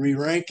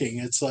 re-ranking.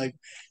 It's like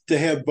to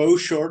have Bo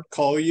Short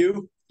call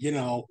you,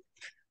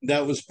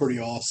 that was pretty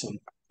awesome.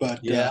 But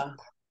yeah.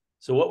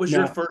 So what was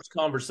your first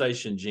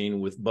conversation, Gene,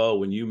 with Bo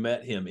when you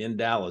met him in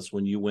Dallas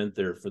when you went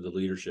there for the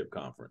leadership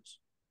conference?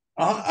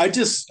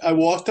 I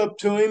walked up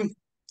to him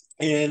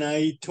and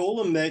I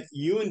told him that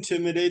you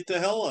intimidate the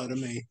hell out of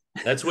me.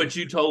 That's what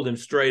you told him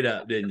straight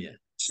up, didn't you?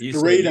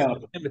 Straight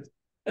up.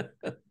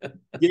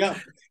 Yeah.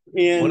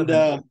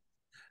 And,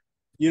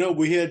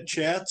 we had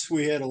chats.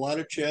 We had a lot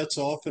of chats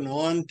off and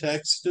on,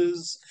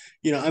 texts.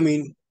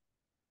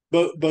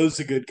 Bo's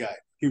a good guy.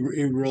 He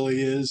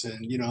really is.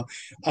 And,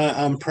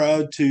 I'm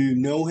proud to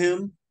know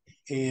him,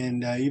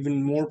 and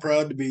even more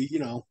proud to be,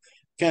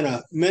 kind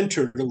of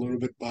mentored a little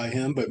bit by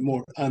him, but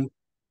more,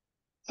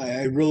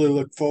 I really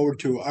look forward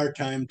to our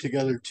time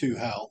together too,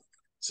 Hal.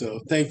 So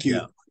thank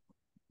you.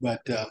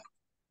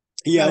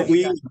 Yeah.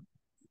 But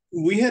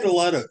we had a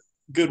lot of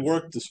good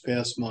work this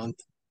past month.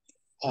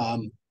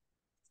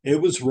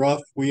 It was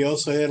rough. We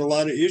also had a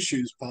lot of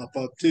issues pop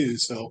up too.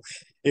 So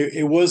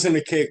it wasn't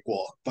a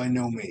cakewalk by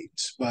no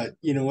means. But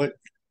you know what?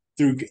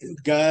 Through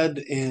God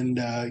and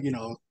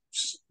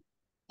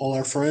all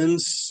our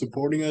friends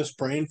supporting us,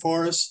 praying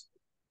for us,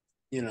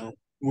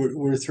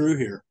 we're through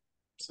here.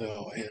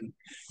 So, and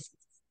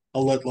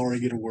I'll let Lori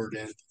get a word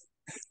in.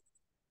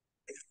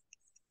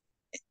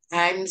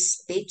 I'm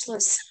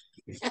speechless.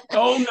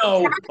 Oh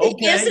no.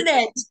 Okay. Isn't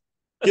it?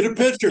 Get a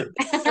picture.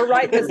 So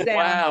write this down.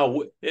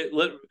 Wow.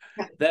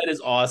 That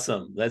is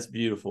awesome. That's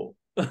beautiful.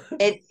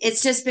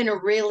 It's just been a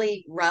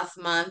really rough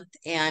month,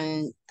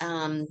 and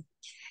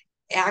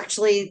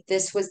actually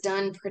this was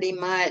done pretty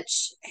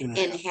much in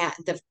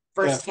the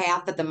first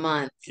half of the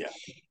month. Yeah.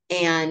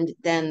 And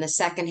then the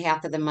second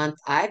half of the month,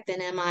 I've been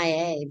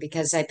MIA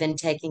because I've been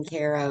taking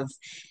care of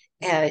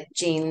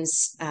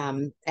Jean's,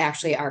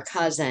 actually our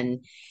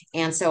cousin.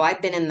 And so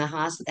I've been in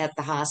the at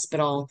the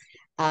hospital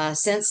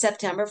since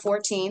September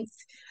 14th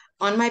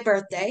on my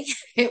birthday.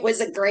 It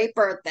was a great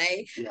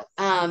birthday.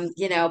 Yeah.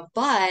 You know,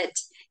 but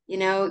you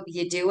know,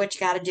 you do what you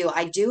got to do.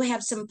 I do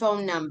have some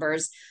phone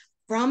numbers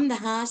from the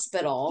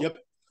hospital. Yep.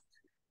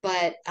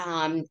 But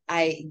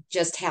I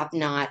just have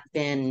not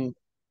been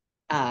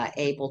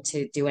able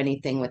to do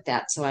anything with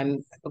that. So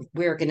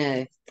we're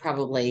gonna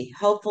probably,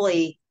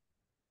 hopefully,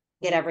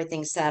 get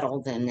everything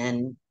settled and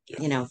then,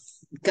 you know,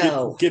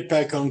 go. Get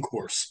back on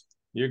course.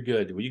 You're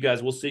good. Well, you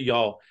guys, we'll see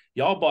y'all.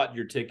 Y'all bought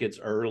your tickets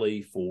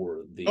early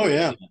for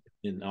the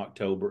in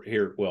October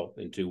here. Well,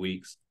 in 2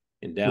 weeks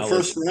in Dallas. The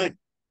first night.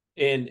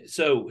 And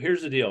so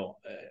here's the deal.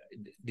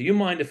 Do you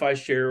mind if I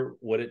share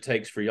what it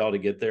takes for y'all to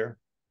get there?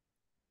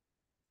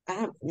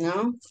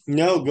 No.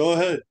 No, go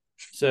ahead.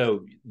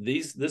 So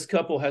this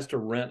couple has to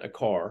rent a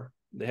car.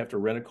 They have to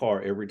rent a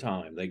car every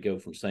time they go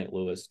from St.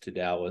 Louis to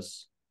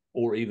Dallas,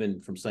 or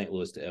even from St.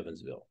 Louis to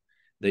Evansville.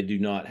 They do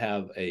not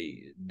have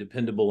a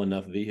dependable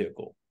enough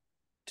vehicle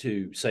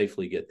to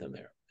safely get them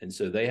there. And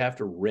so they have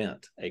to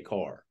rent a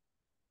car.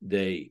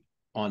 They,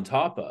 on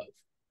top of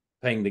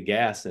paying the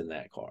gas in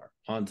that car,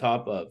 on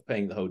top of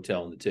paying the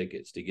hotel and the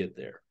tickets to get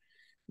there,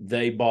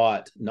 they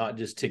bought not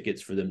just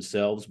tickets for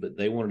themselves, but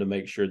they wanted to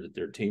make sure that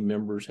their team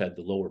members had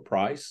the lower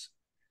price.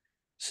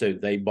 So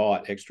they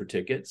bought extra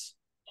tickets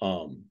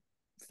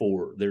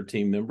for their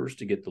team members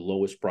to get the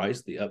lowest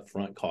price, the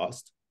upfront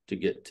cost to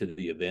get to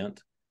the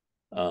event.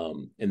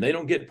 And they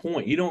don't get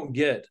you don't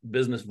get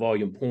business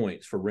volume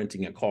points for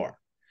renting a car.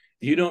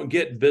 You don't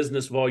get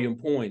business volume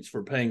points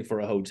for paying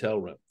for a hotel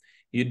room.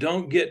 You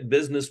don't get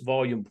business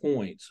volume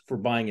points for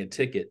buying a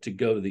ticket to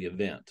go to the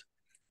event.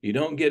 You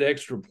don't get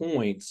extra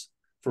points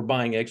for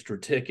buying extra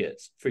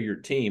tickets for your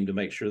team to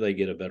make sure they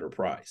get a better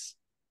price.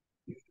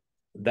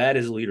 That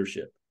is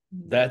leadership.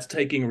 That's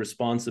taking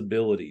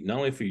responsibility, not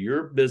only for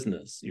your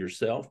business,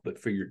 yourself, but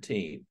for your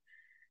team.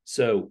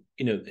 So,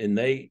 you know, and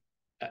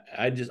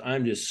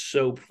I'm just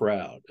so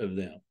proud of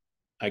them.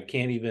 I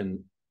can't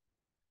even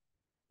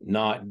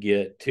not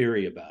get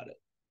teary about it,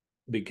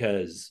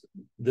 because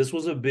this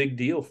was a big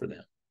deal for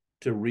them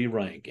to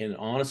re-rank. And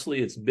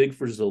honestly, it's big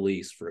for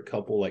Zalise, for a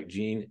couple like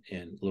Jean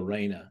and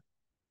Lorena,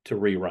 to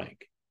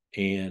re-rank.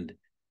 And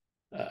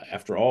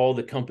after all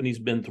the company's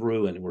been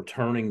through, and we're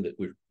turning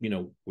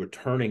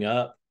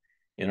up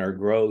in our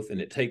growth,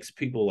 and it takes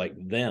people like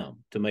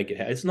them to make it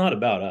happen. It's not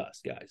about us,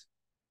 guys.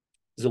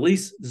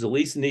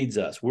 Zalise needs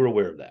us. We're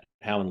aware of that,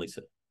 Hal and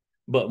Lisa.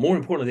 But more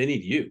importantly, they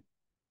need you.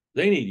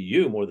 They need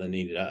you more than they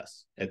needed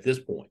us at this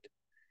point.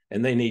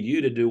 And they need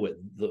you to do what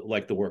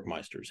like the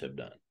Workmeisters have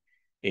done.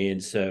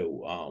 And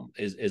so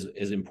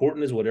as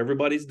important as what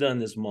everybody's done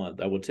this month,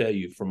 I will tell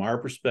you from our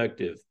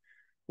perspective,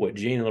 what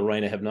Jean and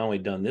Lorena have not only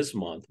done this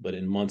month, but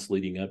in months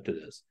leading up to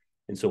this.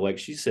 And so, like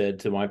she said,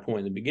 to my point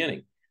in the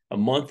beginning, a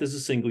month is a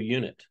single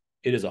unit.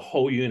 It is a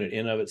whole unit in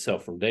and of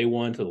itself from day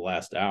one to the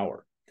last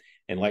hour.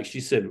 And like she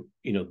said,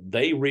 you know,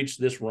 they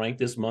reached this rank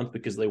this month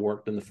because they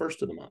worked in the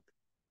first of the month.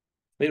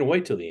 They didn't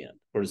wait till the end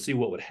or to see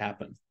what would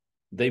happen.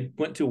 They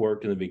went to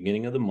work in the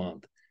beginning of the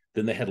month.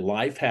 Then they had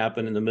life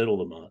happen in the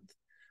middle of the month.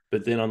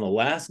 But then on the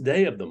last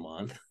day of the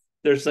month,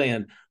 they're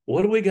saying,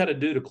 what do we got to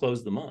do to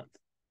close the month?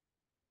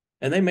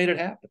 And they made it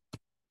happen.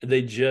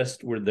 They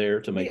just were there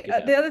to make it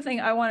happen. The other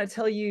thing I want to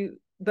tell you,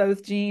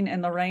 both Jean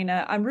and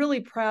Lorena, I'm really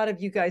proud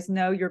of you guys.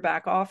 Know your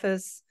back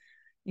office.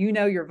 You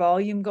know your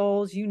volume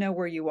goals. You know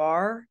where you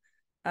are.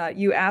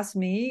 You ask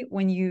me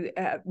when you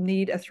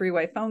need a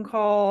three-way phone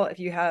call, if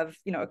you have,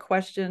 you know, a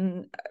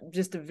question,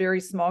 just a very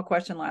small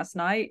question last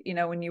night, you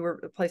know, when you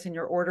were placing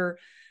your order.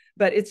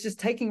 But it's just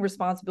taking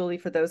responsibility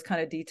for those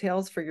kind of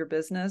details for your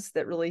business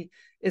that really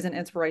is an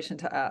inspiration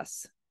to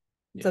us.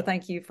 Yeah. So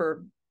thank you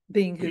for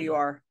being who you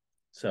are.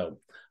 So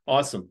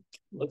awesome.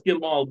 Let's give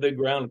them all a big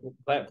round of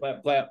clap,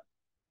 clap, clap.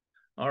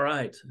 All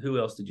right. Who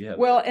else did you have?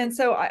 Well, and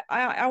so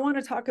I want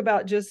to talk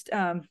about just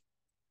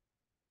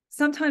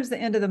sometimes the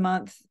end of the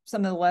month,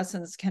 some of the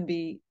lessons can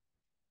be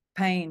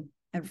pain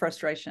and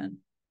frustration.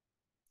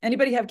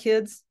 Anybody have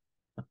kids?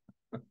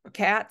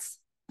 Cats?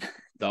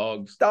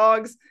 Dogs?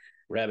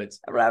 Rabbits?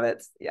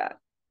 Yeah.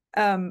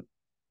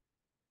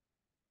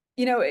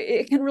 You know,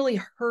 it can really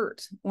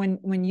hurt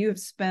when you have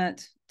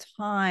spent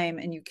time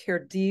and you care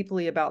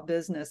deeply about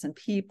business and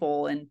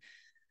people, and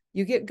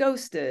you get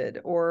ghosted,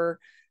 or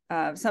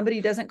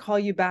somebody doesn't call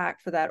you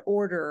back for that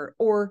order,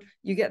 or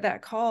you get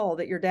that call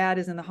that your dad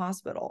is in the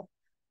hospital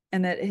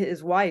and that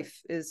his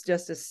wife is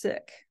just as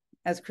sick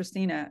as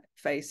Christina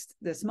faced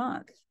this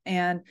month.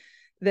 And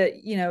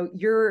that, you know,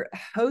 you're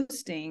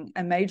hosting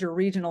a major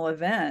regional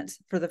event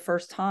for the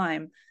first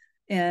time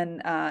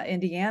in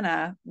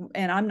Indiana,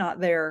 and I'm not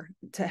there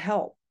to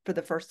help for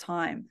the first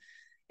time.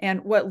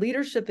 And what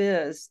leadership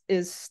is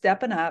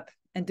stepping up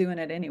and doing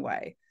it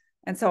anyway.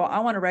 And so I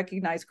want to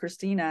recognize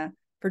Christina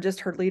for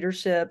just her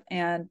leadership.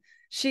 And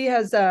she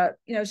has,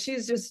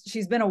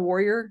 she's been a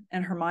warrior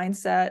in her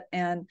mindset.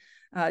 And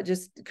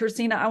just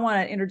Christina, I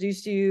want to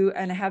introduce you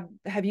and have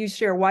you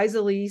share why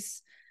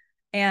Elise,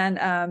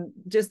 and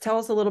just tell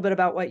us a little bit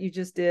about what you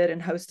just did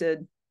and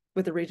hosted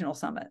with the regional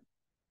summit.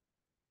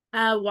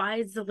 Why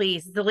is the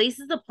lease? The lease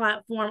is a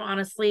platform,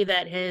 honestly,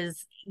 that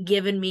has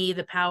given me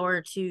the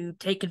power to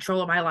take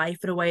control of my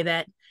life in a way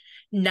that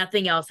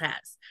nothing else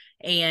has.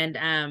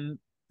 And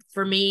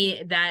for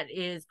me, that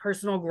is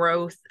personal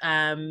growth,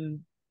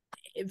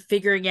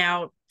 figuring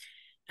out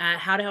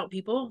how to help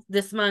people.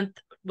 This month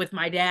with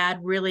my dad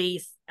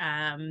really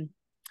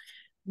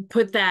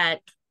put that,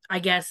 I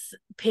guess,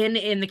 pin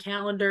in the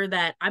calendar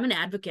that I'm an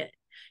advocate.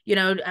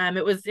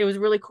 It was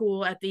really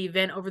cool at the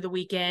event over the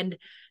weekend.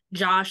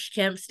 Josh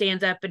Kemp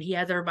stands up and he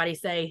has everybody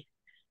say,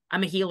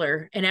 I'm a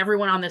healer, and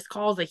everyone on this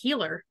call is a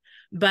healer.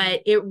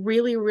 But it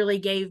really, really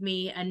gave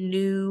me a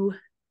new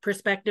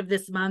perspective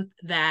this month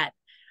that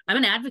I'm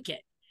an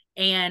advocate,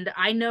 and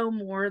I know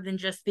more than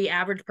just the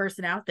average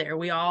person out there.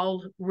 We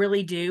all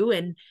really do.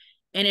 And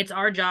it's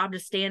our job to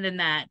stand in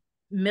that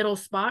middle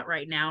spot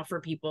right now for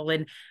people.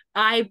 And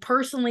I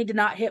personally did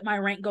not hit my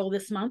rank goal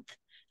this month.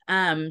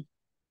 But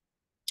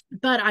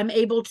I'm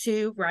able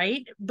to,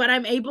 right? But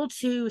I'm able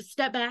to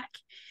step back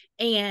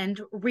and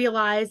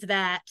realize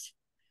that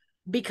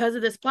because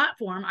of this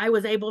platform, I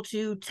was able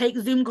to take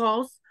Zoom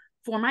calls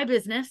for my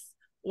business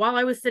while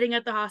I was sitting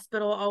at the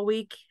hospital all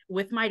week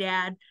with my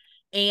dad.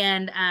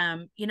 And,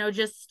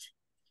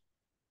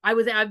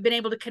 I've been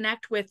able to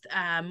connect with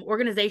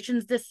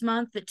organizations this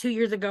month that 2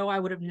 years ago I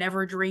would have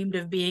never dreamed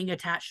of being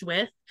attached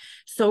with.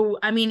 So,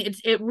 I mean,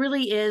 it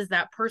really is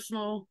that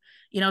personal,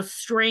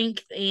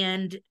 strength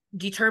and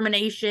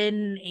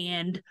determination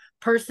and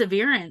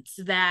perseverance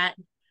that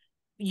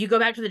you go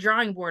back to the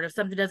drawing board if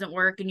something doesn't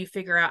work and you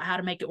figure out how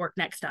to make it work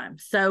next time.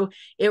 So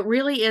it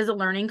really is a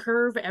learning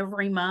curve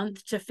every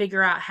month to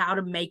figure out how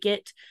to make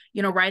it,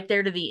 right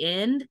there to the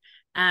end.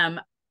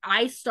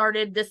 I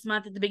started this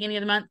month at the beginning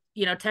of the month,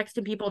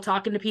 texting people,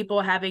 talking to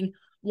people, having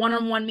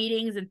one-on-one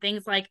meetings and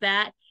things like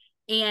that.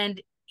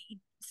 And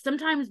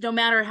sometimes no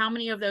matter how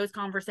many of those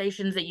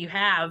conversations that you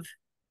have,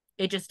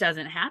 it just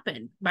doesn't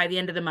happen by the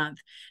end of the month.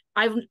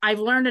 I've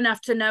learned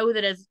enough to know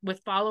that as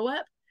with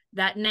follow-up,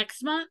 that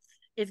next month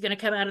is going to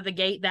come out of the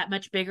gate that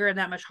much bigger and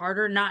that much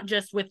harder, not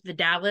just with the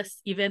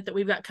Dallas event that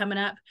we've got coming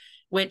up,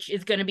 which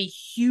is going to be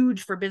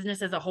huge for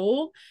business as a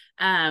whole.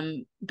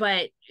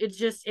 But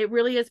it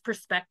really is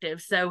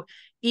perspective. So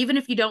even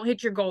if you don't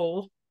hit your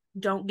goal,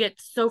 don't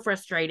get so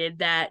frustrated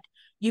that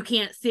you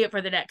can't see it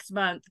for the next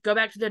month. Go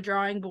back to the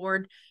drawing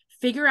board,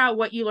 figure out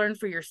what you learned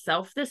for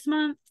yourself this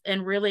month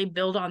and really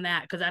build on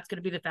that, because that's going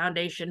to be the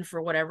foundation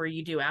for whatever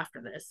you do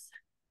after this.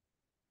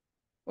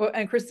 Well,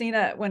 and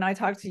Christina, when I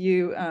talked to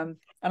you,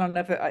 I don't know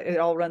if it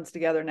all runs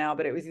together now,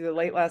 but it was either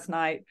late last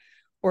night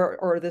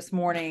or this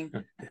morning.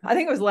 I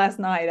think it was last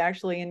night,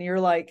 actually. And you're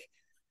like,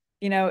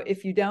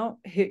 if you don't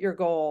hit your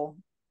goal,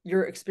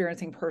 you're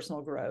experiencing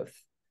personal growth.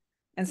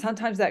 And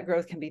sometimes that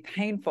growth can be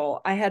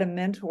painful. I had a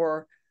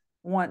mentor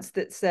once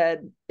that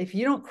said, if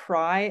you don't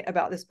cry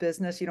about this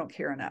business, you don't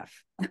care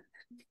enough. I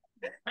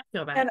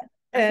feel that.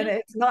 And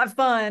it's not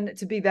fun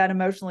to be that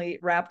emotionally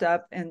wrapped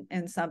up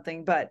in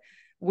something, but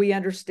we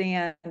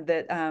understand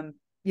that,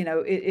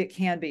 it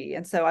can be.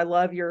 And so I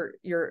love your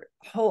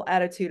whole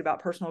attitude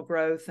about personal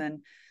growth. And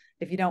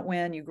if you don't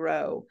win, you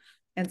grow.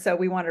 And so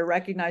we want to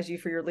recognize you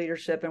for your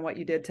leadership and what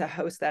you did to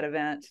host that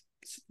event.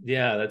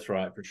 Yeah, that's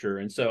right, for sure.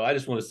 And so I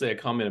just want to say a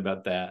comment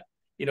about that.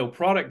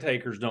 Product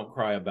takers don't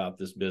cry about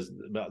this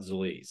business, about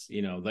Zalise.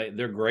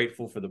 They're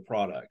grateful for the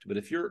product. But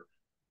if you're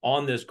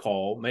on this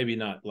call, maybe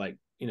not like,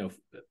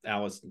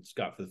 Alice and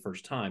Scott for the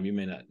first time, you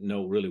may not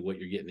know really what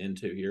you're getting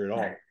into here at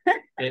all.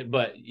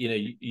 But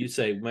you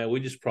say, man, we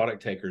just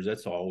product takers.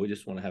 That's all. We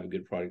just want to have a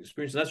good product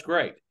experience. And that's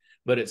great.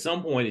 But at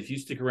some point, if you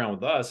stick around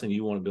with us and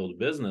you want to build a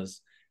business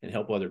and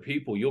help other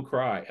people, you'll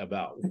cry.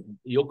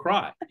 You'll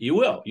cry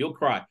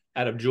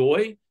out of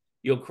joy.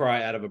 You'll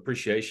cry out of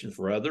appreciation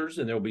for others.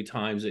 And there'll be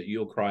times that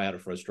you'll cry out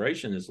of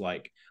frustration. It's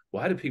like,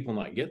 why do people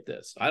not get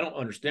this? I don't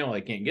understand why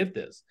they can't get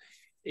this,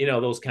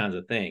 those kinds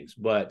of things.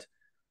 But,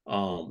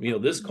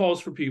 this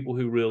calls for people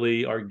who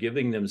really are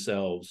giving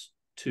themselves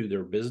to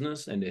their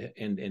business and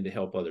to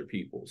help other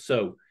people.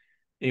 So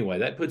anyway,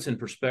 that puts in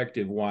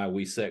perspective why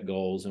we set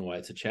goals and why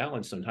it's a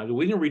challenge sometimes.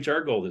 We didn't reach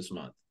our goal this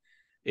month.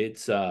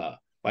 It's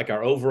like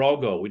our overall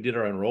goal. We did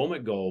our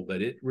enrollment goal,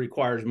 but it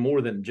requires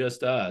more than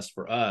just us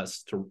for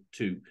us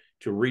to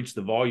reach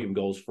the volume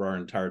goals for our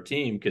entire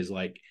team. Because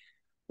like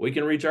we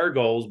can reach our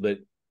goals, but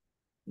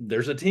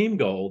there's a team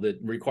goal that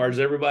requires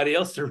everybody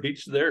else to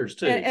reach theirs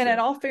too. And in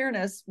all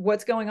fairness,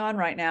 what's going on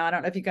right now, I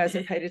don't know if you guys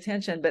have paid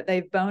attention, but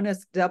they've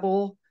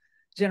double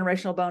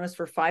generational bonus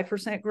for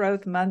 5%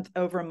 growth month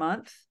over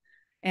month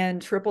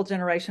and triple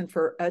generation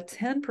for a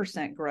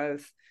 10%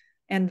 growth.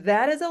 And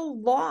that is a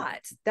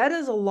lot. That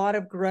is a lot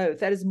of growth.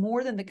 That is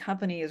more than the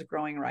company is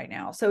growing right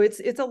now. So it's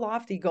a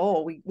lofty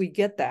goal. We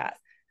get that.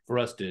 For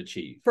us to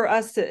achieve. For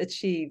us to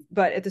achieve,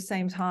 but at the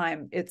same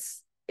time,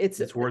 it's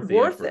worth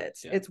it.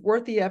 Yeah. It's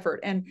worth the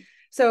effort. And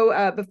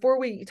so before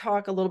we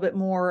talk a little bit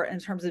more in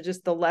terms of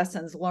just the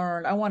lessons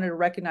learned, I wanted to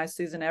recognize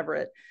Susan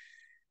Everett,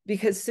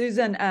 because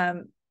Susan,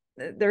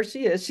 there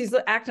she is. She's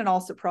acting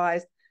all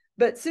surprised.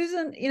 But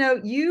Susan,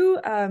 you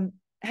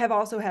have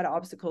also had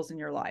obstacles in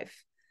your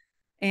life,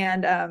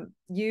 and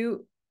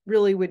you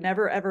really would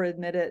never ever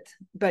admit it,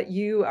 but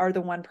you are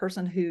the one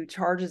person who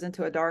charges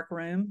into a dark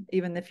room,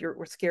 even if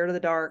we're scared of the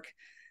dark.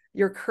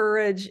 Your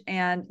courage,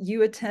 and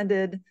you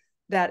attended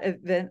that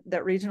event,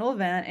 that regional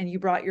event, and you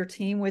brought your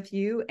team with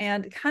you,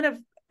 and kind of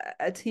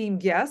a team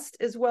guest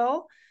as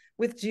well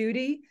with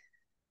Judy,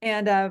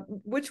 and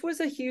which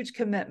was a huge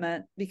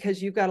commitment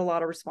because you've got a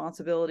lot of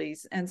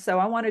responsibilities. And so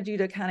I wanted you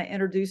to kind of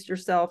introduce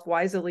yourself,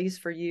 why is Elise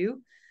for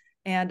you,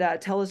 and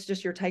tell us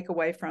just your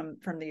takeaway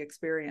from the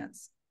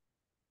experience.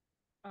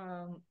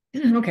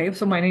 Okay,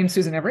 so my name's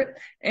Susan Everett,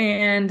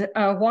 and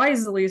why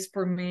is Elise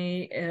for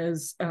me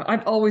is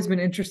I've always been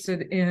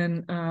interested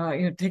in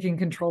taking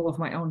control of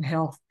my own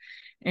health.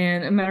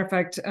 And a matter of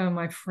fact,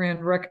 my friend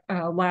Rick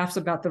laughs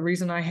about the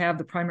reason I have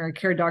the primary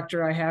care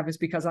doctor I have is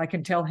because I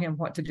can tell him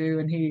what to do,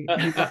 and he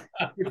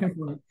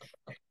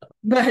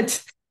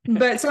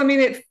but so I mean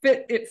it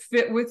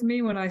fit with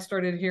me when I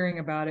started hearing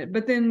about it.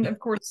 But then of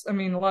course, I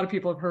mean, a lot of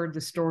people have heard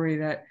the story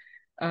that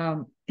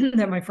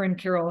that my friend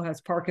Carol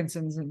has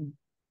Parkinson's,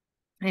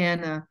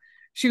 and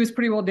she was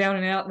pretty well down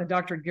and out, and the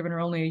doctor had given her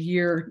only a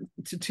year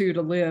to 2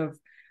 to live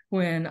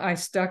when I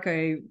stuck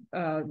a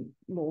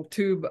little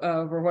tube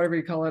of, or whatever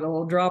you call it, a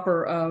little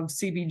dropper of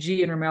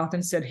CBG in her mouth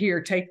and said,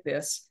 "Here, take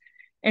this."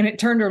 And it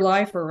turned her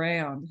life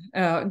around.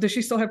 Does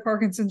she still have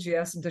Parkinson's?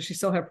 Yes. And does she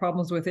still have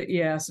problems with it?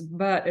 Yes.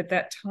 But at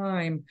that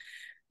time,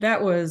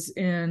 that was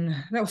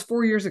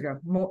 4 years ago,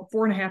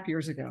 4.5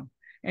 years ago.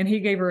 And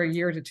he gave her a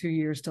year to 2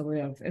 years to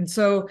live. And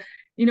so,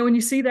 when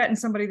you see that in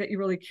somebody that you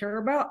really care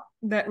about,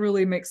 that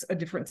really makes a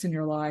difference in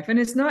your life. And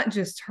it's not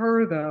just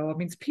her, though. I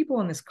mean, it's people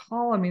on this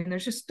call. I mean,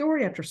 there's just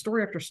story after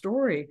story after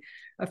story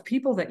of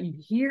people that you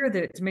hear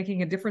that it's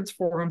making a difference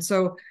for them.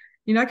 So,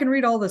 I can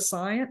read all the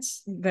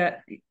science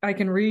that I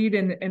can read,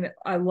 and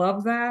I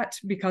love that,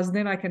 because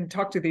then I can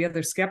talk to the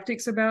other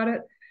skeptics about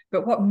it.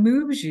 But what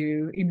moves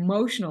you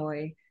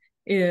emotionally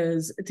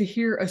is to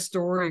hear a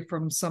story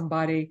from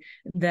somebody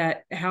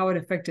that how it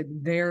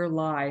affected their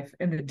life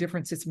and the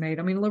difference it's made.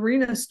 I mean,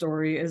 Lorena's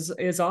story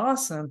is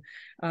awesome.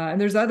 And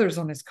there's others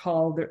on this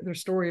call, their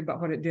story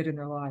about what it did in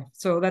their life.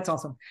 So that's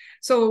awesome.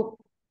 So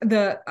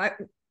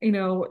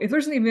if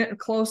there's an event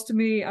close to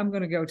me, I'm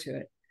going to go to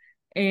it.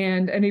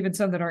 And even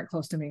some that aren't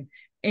close to me.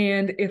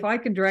 And if I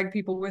can drag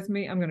people with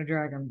me, I'm going to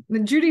drag them.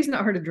 And Judy's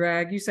not hard to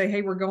drag. You say,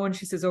 "Hey, we're going."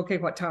 She says, "Okay,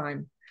 what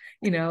time?"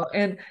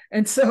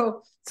 And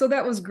so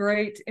that was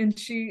great. And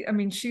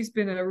she's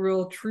been a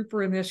real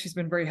trooper in this. She's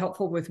been very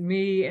helpful with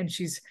me, and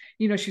she's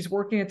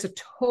working.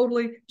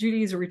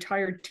 Judy is a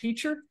retired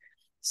teacher.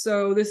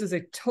 So this is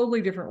a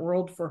totally different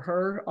world for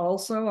her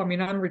also. I mean,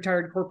 I'm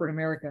retired corporate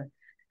America,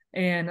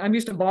 and I'm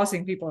used to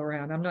bossing people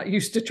around. I'm not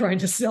used to trying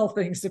to sell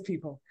things to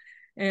people.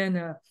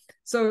 And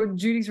so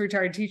Judy's a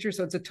retired teacher,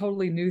 so it's a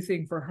totally new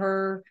thing for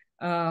her.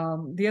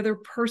 The other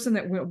person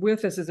that went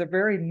with us is a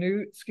very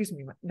new, excuse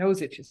me, my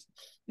nose itches.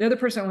 The other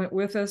person that went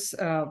with us,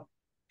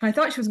 I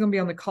thought she was going to be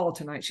on the call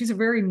tonight. She's a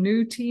very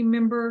new team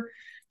member.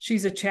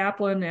 She's a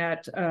chaplain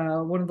at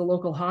one of the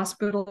local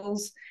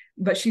hospitals,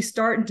 but she's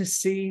starting to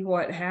see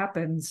what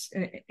happens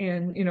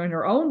in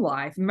her own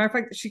life. As a matter of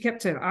fact, she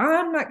kept saying,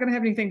 "I'm not going to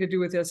have anything to do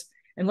with this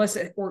unless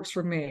it works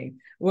for me."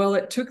 Well,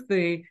 it took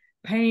the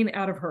pain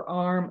out of her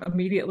arm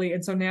immediately,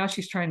 and so now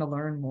she's trying to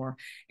learn more.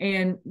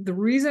 And the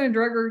reason I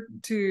didn't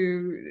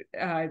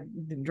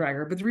drag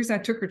her, but the reason I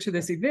took her to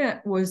this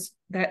event was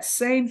that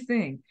same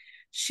thing.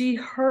 She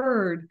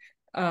heard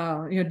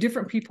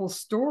different people's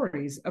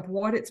stories of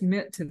what it's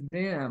meant to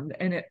them,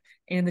 and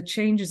the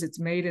changes it's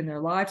made in their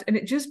lives, and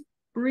it just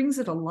brings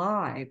it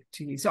alive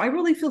to you. So I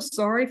really feel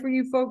sorry for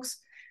you folks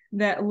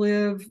that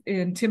live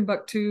in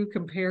Timbuktu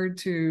compared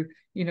to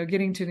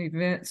getting to an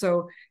event.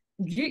 So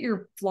get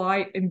your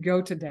flight and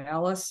go to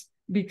Dallas,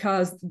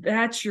 because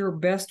that's your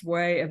best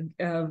way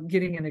of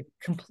getting in a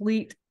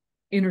complete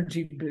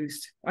energy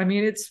boost. I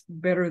mean, it's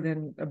better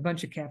than a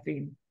bunch of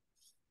caffeine.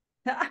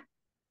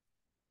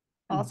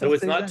 Awesome, so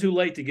it's Susan. not too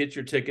late to get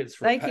your tickets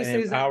for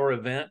Susan. Power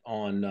event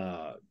on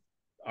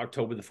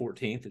October the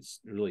 14th.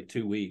 It's really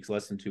 2 weeks,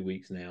 less than 2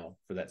 weeks now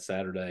for that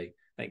Saturday.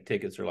 I think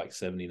tickets are like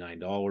 $79.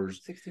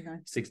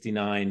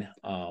 $69.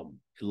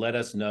 Let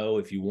us know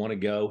if you want to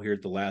go here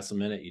at the last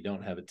minute. You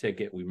don't have a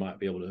ticket, we might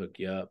be able to hook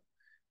you up.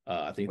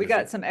 I think we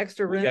got some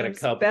extra rooms. We got a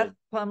couple Beth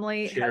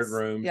Plumley shared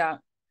rooms. Yeah.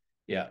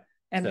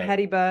 And so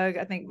Patty Bug,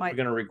 I think, we're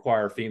going to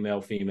require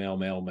female,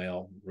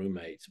 male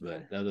roommates.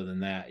 But other than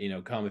that,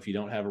 come if you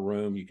don't have a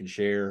room, you can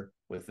share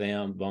with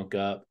them, bunk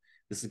up.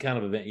 This is the kind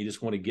of event you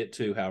just want to get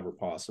to however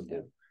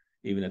possible,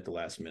 even at the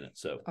last minute.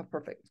 So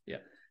perfect. Yeah.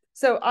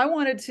 So I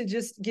wanted to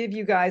just give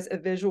you guys a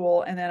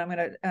visual, and then I'm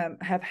going to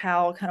have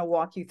Hal kind of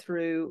walk you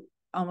through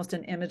almost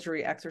an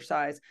imagery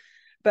exercise.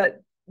 But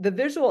the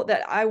visual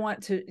that I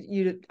want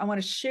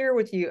to share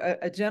with you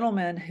a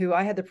gentleman who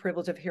I had the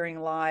privilege of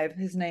hearing live.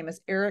 His name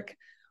is Eric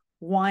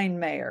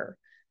Weinmayer.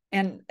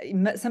 And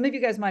some of you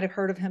guys might have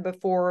heard of him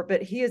before,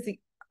 but he is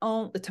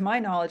to my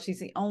knowledge, he's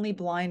the only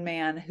blind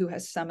man who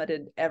has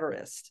summited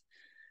Everest.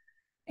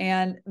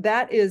 And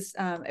that is,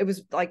 it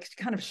was like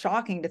kind of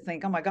shocking to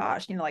think, oh my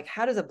gosh, like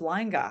how does a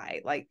blind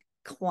guy like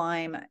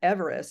climb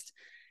Everest?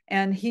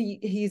 And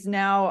he's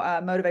now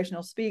a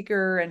motivational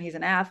speaker, and he's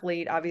an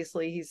athlete.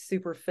 Obviously, he's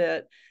super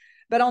fit.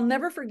 But I'll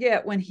never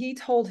forget when he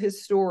told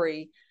his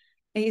story.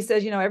 And he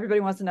says, everybody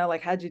wants to know,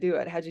 like, how'd you do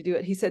it? How'd you do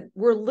it? He said,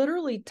 we're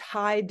literally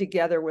tied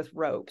together with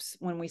ropes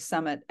when we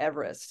summit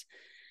Everest.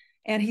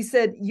 And he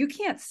said, you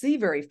can't see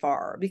very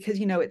far because,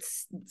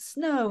 it's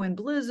snow and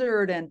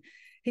blizzard. And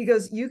he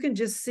goes, you can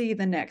just see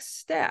the next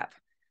step.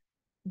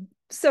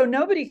 So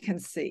nobody can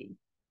see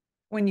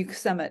when you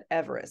summit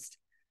Everest,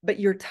 but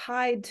you're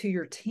tied to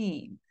your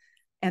team.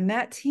 And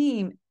that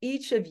team,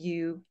 each of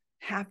you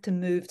have to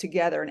move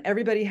together, and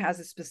everybody has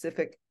a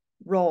specific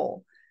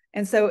role.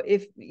 And so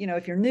if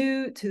you're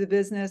new to the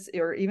business,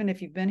 or even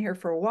if you've been here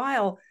for a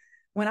while,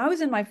 when I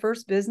was in my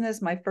first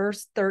business, my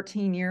first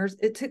 13 years,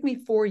 it took me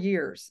 4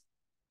 years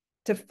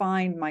to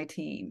find my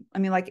team. I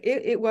mean, like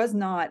it was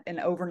not an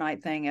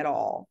overnight thing at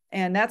all.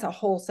 And that's a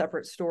whole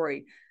separate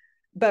story.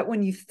 But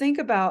when you think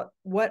about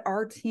what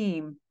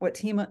Team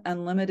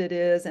Unlimited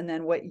is, and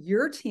then what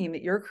your team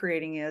that you're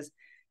creating is,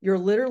 you're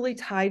literally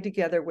tied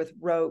together with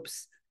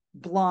ropes,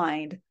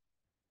 blind,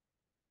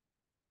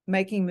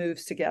 making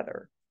moves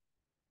together.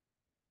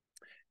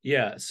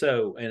 Yeah.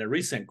 So, in a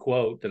recent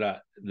quote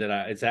that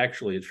it's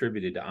actually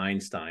attributed to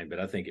Einstein, but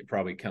I think it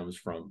probably comes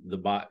from the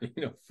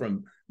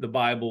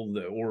Bible,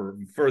 or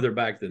further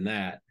back than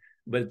that.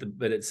 But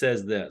it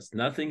says this: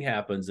 nothing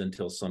happens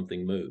until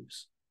something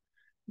moves.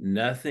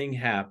 Nothing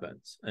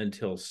happens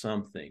until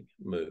something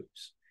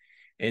moves.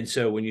 And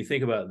so, when you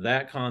think about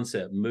that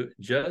concept,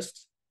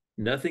 just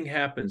nothing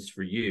happens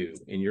for you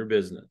in your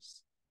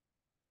business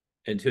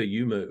until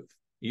you move.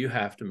 You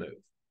have to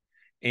move.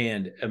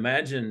 And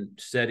imagine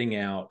setting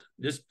out,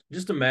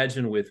 just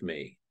imagine with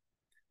me,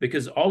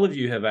 because all of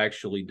you have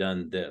actually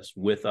done this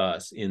with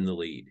us in the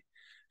lead.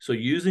 So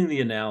using the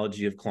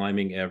analogy of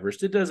climbing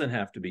Everest, it doesn't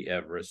have to be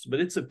Everest,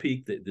 but it's a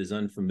peak that is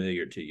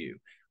unfamiliar to you,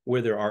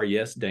 where there are,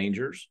 yes,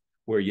 dangers,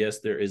 where, yes,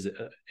 there is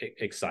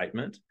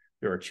excitement,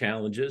 there are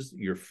challenges,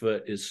 your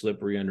foot is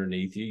slippery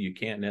underneath you, you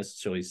can't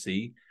necessarily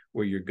see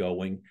where you're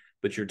going,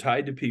 but you're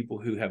tied to people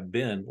who have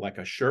been, like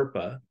a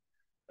Sherpa,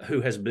 who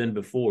has been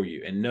before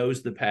you and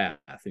knows the path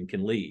and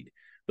can lead.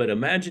 But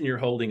imagine you're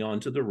holding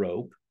on to the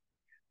rope,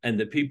 and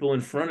the people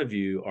in front of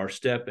you are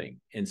stepping,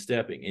 and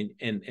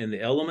the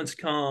elements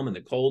come, and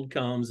the cold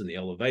comes, and the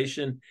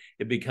elevation,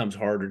 it becomes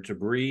harder to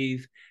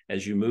breathe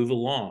as you move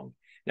along.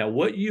 Now,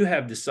 what you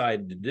have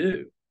decided to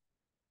do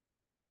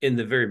in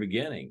the very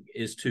beginning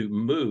is to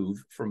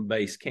move from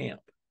base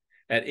camp.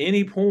 At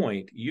any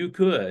point, you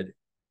could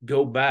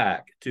go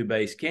back to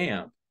base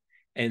camp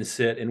and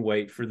sit and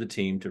wait for the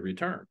team to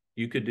return.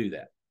 You could do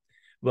that.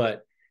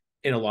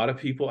 And a lot of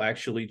people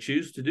actually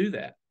choose to do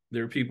that.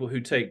 There are people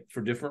who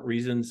for different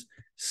reasons,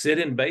 sit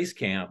in base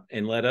camp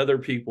and let other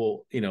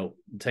people,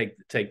 take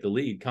the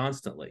lead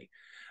constantly.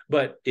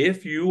 But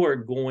if you are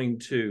going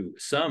to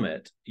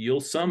summit,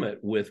 you'll summit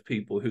with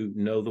people who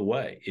know the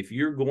way. If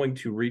you're going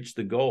to reach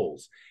the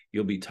goals,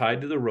 you'll be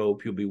tied to the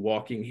rope, you'll be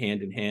walking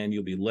hand in hand,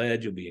 you'll be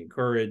led, you'll be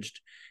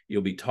encouraged,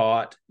 you'll be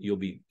taught, you'll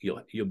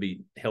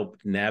be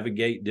helped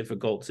navigate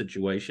difficult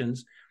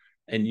situations,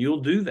 and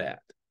you'll do that.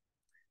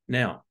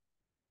 Now,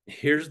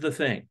 here's the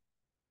thing.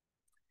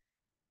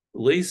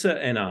 Lisa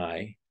and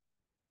I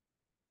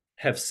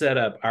have set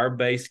up our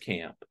base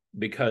camp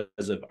because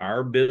of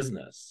our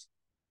business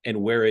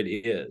and where it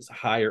is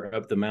higher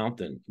up the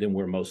mountain than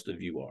where most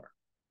of you are.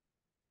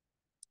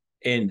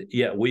 And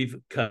yet we've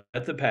cut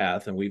the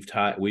path, and we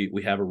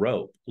have a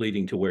rope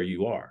leading to where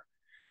you are.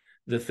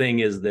 The thing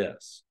is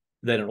this,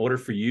 that in order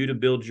for you to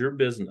build your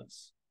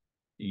business,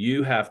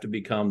 you have to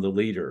become the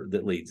leader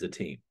that leads a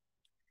team.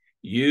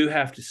 You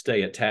have to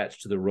stay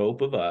attached to the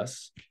rope of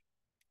us,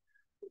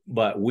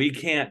 but we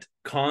can't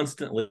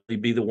constantly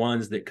be the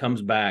ones that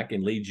comes back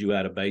and leads you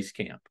out of base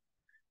camp.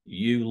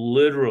 You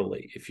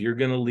literally, if you're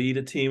going to lead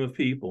a team of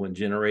people and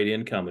generate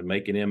income and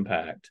make an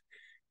impact,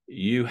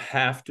 you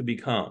have to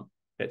become,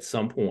 at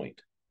some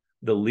point,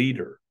 the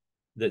leader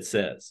that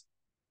says,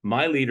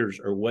 my leaders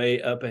are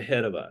way up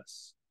ahead of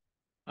us.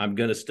 I'm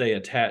going to stay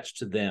attached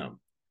to them,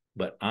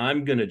 but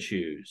I'm going to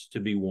choose to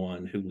be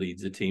one who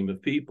leads a team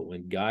of people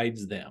and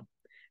guides them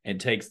and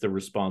takes the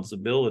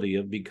responsibility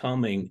of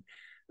becoming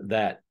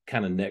that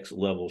kind of next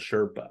level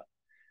Sherpa.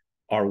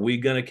 Are we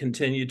going to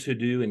continue to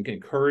do and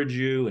encourage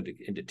you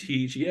and to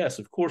teach? Yes,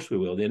 of course we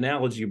will. The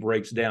analogy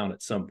breaks down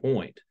at some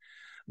point,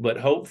 but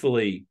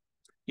hopefully,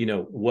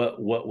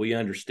 what we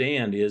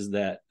understand is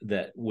that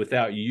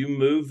without you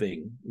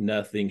moving,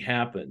 nothing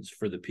happens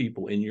for the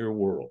people in your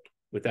world.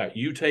 Without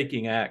you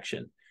taking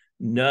action,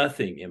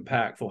 Nothing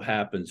impactful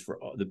happens for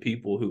the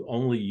people who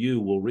only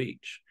you will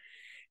reach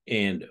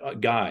and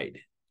guide,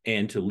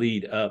 and to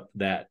lead up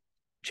that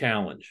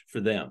challenge for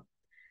them.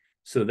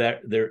 So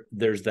that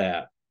there's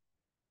that.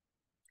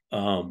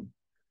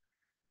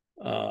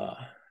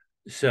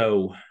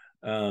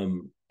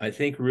 I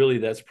think really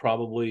that's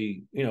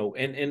probably,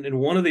 and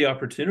one of the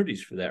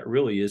opportunities for that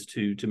really is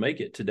to make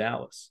it to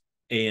Dallas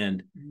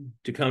and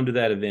to come to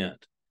that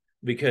event,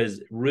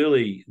 because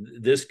really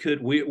this could,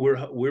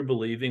 we're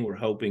believing, we're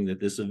hoping that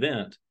this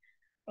event,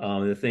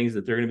 the things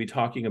that they're going to be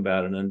talking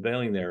about and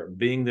unveiling there,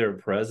 being there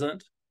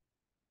present,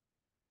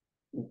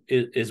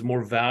 is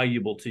more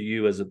valuable to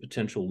you as a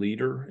potential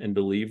leader and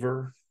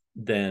believer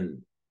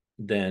than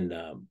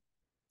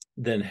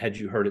had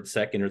you heard it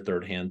second or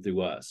third hand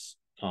through us.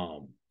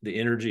 The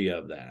energy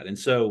of that. And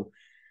so,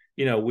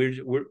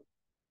 we're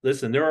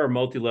listen, there are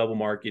multi-level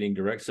marketing,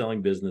 direct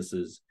selling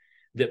businesses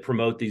that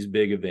promote these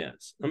big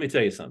events. Let me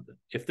tell you something.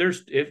 If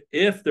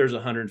there's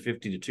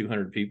 150 to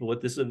 200 people at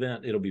this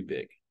event, it'll be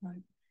big. Right.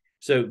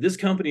 So this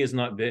company is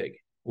not big.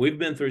 We've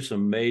been through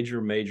some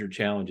major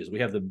challenges.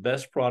 We have the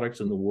best products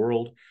in the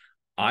world.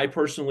 I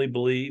personally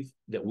believe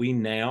that we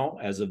now,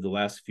 as of the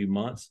last few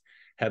months,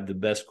 have the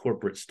best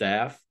corporate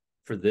staff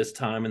for this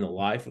time in the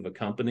life of a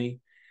company.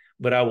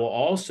 But I will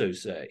also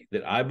say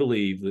that I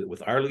believe that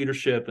with our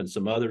leadership and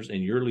some others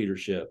in your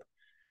leadership,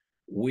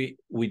 we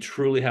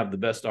truly have the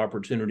best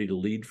opportunity to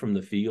lead from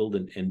the field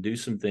and do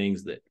some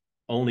things that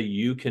only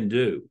you can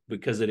do,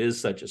 because it is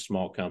such a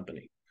small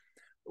company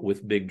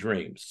with big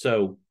dreams.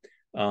 So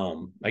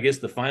I guess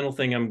the final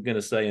thing I'm going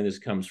to say, and this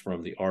comes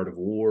from The Art of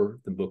War,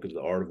 the book of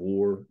The Art of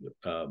War,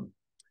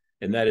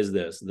 and that is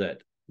this,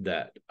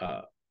 that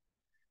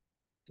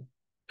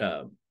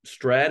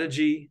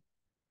strategy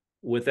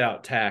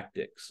without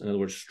tactics, in other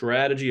words,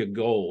 strategy, a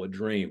goal, a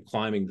dream,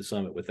 climbing the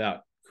summit,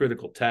 without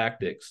critical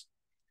tactics,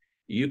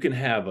 you can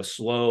have a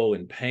slow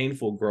and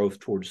painful growth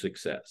towards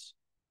success.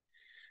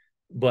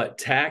 But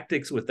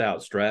tactics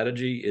without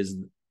strategy is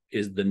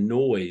the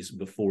noise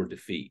before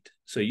defeat.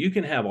 So you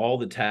can have all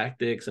the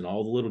tactics and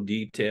all the little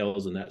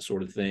details and that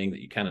sort of thing,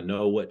 that you kind of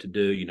know what to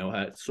do,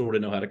 sort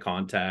of know how to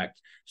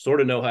contact,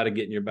 sort of know how to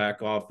get in your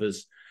back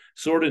office,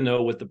 sort of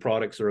know what the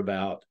products are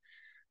about.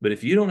 But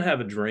if you don't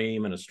have a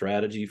dream and a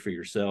strategy for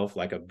yourself,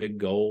 like a big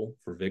goal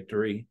for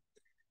victory,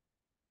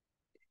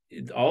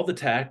 all the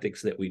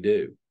tactics that we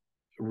do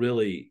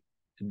really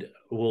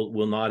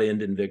will not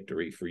end in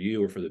victory for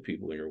you or for the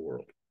people in your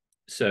world.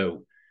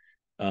 So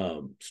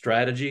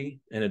strategy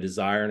and a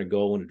desire and a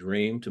goal and a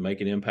dream to make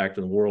an impact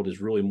in the world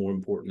is really more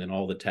important than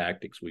all the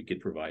tactics we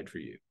could provide for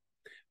you.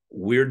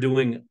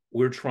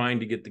 We're trying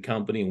to get the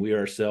company, and we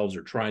ourselves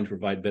are trying to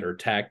provide better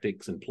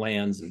tactics and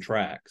plans and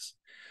tracks.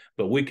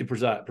 But we could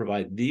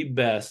provide the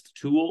best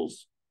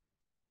tools,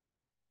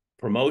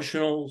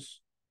 promotionals,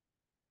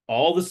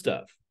 all the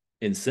stuff,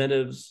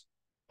 incentives,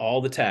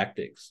 all the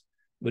tactics.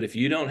 But if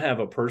you don't have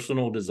a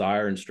personal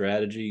desire and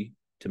strategy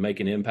to make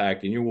an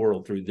impact in your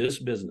world through this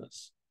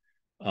business,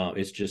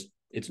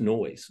 it's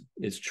noise.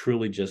 It's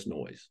truly just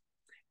noise.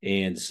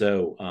 And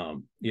so,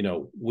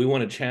 we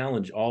want to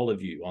challenge all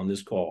of you on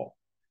this call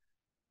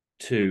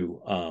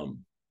to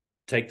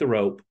take the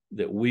rope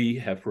that we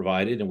have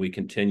provided and we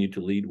continue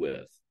to lead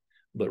with.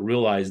 But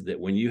realize that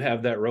when you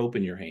have that rope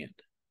in your hand,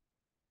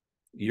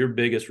 your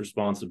biggest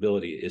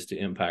responsibility is to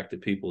impact the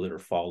people that are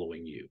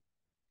following you.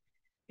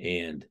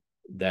 And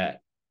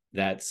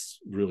that's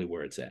really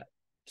where it's at.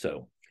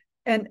 So.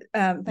 And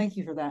thank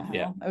you for that, Hal.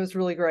 Yeah. It was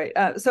really great.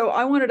 So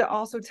I wanted to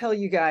also tell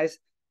you guys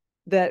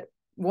that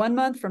 1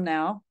 month from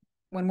now,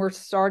 when we're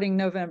starting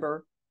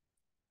November,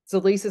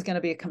 Zalise is going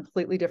to be a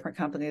completely different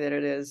company than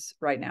it is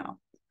right now.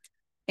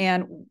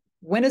 And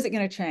when is it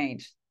going to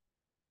change?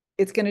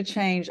 It's going to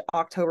change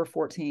October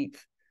 14th.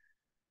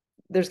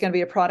 There's going to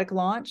be a product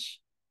launch,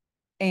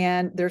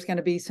 and there's going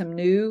to be some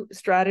new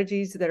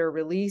strategies that are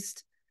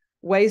released,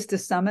 ways to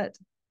summit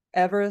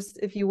Everest,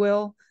 if you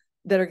will,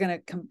 that are going to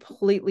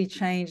completely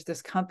change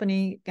this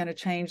company, going to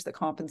change the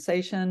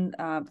compensation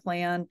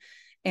plan.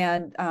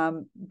 And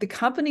the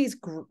companies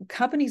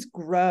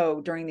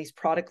grow during these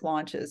product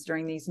launches,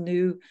 during these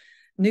new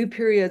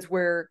periods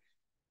where,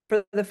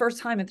 for the first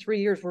time in 3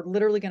 years, we're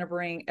literally going to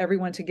bring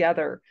everyone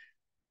together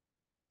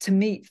to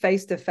meet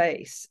face to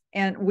face.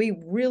 And we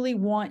really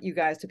want you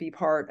guys to be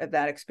part of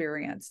that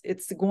experience.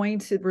 It's going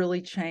to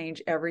really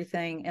change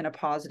everything in a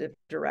positive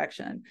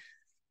direction.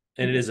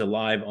 And it is a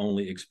live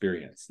only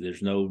experience.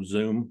 There's no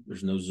Zoom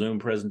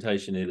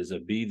presentation. It is a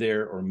be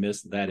there or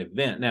miss that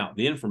event. Now,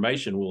 the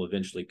information will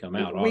eventually come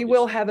out. We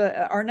will have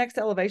our next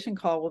elevation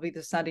call will be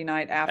the Sunday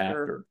night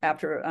after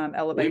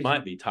elevation. We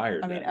might be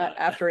tired. I mean,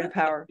 after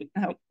Empower.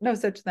 No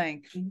such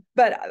thing.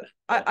 But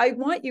I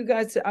want you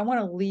guys I want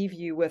to leave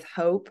you with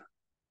hope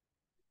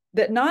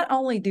that not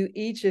only do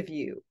each of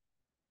you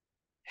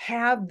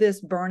have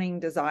this burning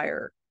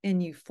desire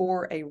in you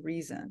for a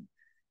reason,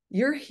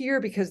 you're here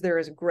because there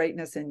is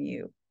greatness in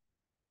you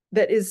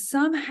that is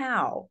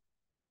somehow,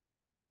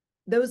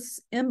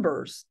 those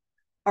embers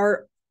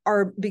are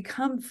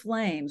become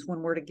flames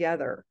when we're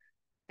together.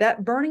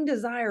 that burning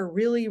desire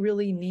really,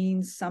 really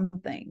means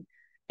something.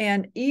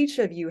 And each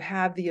of you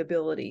have the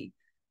ability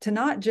to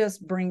not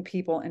just bring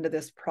people into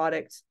this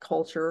product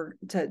culture,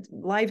 to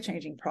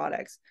life-changing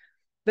products,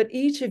 but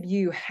each of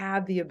you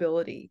have the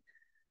ability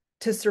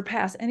to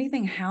surpass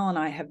anything Hal and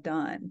I have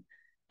done,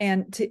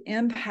 and to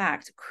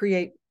impact,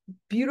 create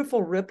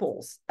beautiful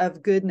ripples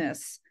of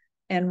goodness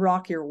and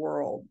rock your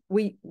world.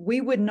 We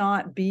would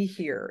not be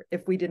here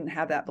if we didn't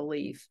have that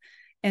belief.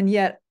 And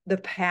yet the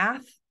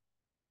path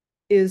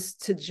is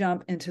to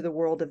jump into the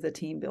world of the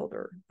team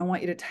builder. I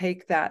want you to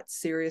take that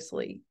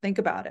seriously. Think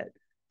about it.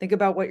 Think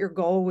about what your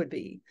goal would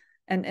be,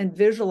 and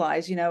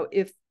visualize,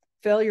 if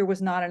failure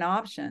was not an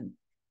option,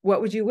 what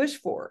would you wish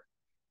for?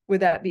 Would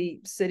that be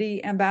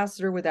city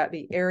ambassador? Would that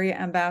be area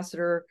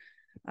ambassador?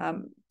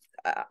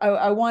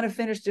 I want to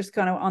finish just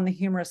kind of on the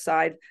humorous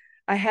side.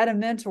 I had a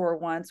mentor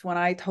once when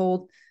I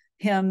told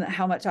him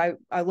how much I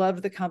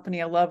loved the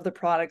company, I love the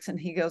products, and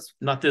he goes,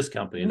 "Not this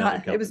company, another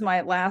company." It was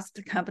my last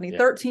company, Yeah.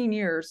 13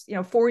 years,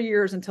 4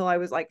 years until I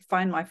was like,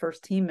 find my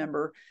first team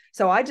member.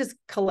 So I just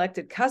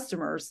collected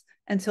customers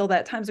until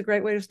that time's a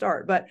great way to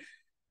start. But,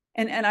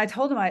 and I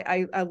told him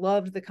I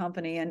loved the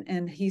company,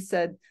 and he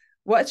said,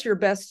 "What's your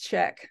best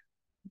check?"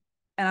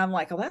 And I'm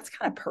like, "Oh, that's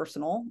kind of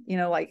personal,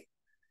 like,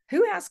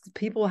 who asks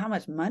people how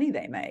much money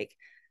they make?"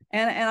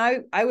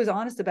 And I was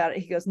honest about it.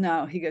 He goes,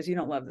 "No," he goes, "you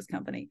don't love this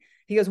company."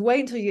 He goes, "Wait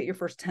until you get your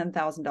first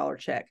 $10,000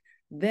 check.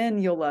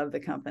 Then you'll love the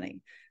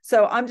company."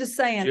 So I'm just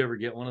saying. Did you ever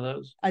get one of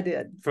those? I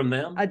did. From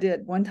them? I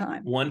did one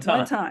time. One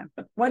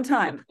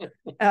time.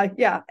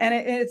 Yeah. And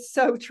it's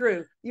so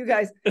true. You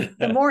guys,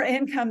 the more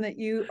income that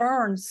you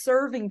earn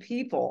serving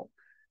people,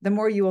 the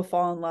more you will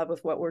fall in love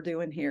with what we're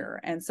doing here.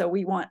 And so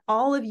we want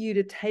all of you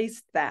to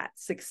taste that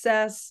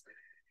success,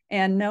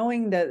 and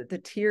knowing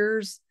the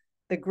tears,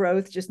 the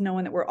growth, just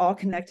knowing that we're all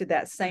connected,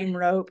 that same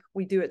rope,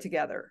 we do it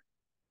together.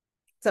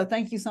 So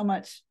thank you so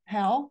much,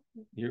 Hal,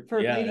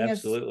 for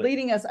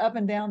leading us up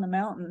and down the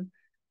mountain.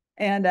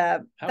 And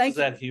how was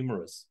that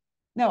humorous?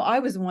 No, I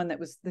was the one that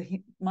was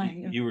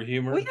you were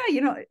humorous.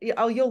 Well,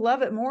 yeah, you'll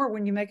love it more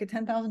when you make a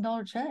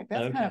 $10,000 check.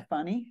 That's kind of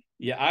funny.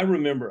 Yeah, I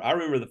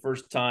remember the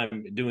first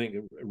time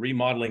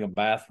remodeling a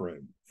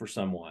bathroom for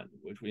someone,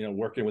 which,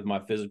 working with my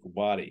physical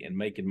body and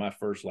making my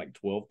first like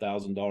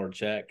 $12,000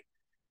 check.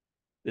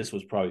 This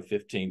was probably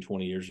 15,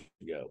 20 years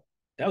ago.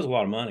 That was a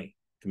lot of money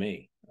to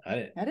me.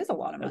 That is a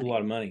lot of money. That was a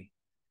lot of money.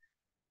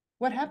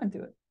 What happened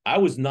to it? I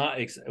was not,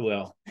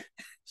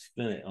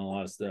 spent it on a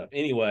lot of stuff.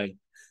 Anyway,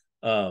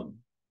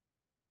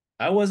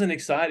 I wasn't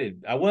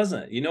excited. I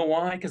wasn't. You know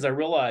why? Because I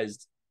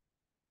realized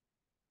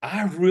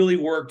I really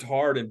worked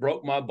hard and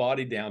broke my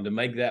body down to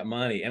make that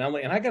money. And I'm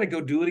like, and I got to go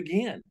do it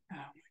again. Oh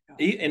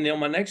my God. And then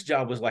my next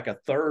job was like a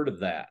third of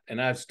that. And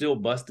I've still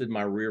busted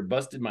my rear,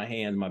 busted my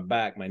hands, my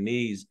back, my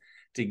knees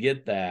to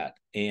get that.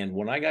 And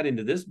when I got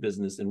into this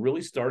business and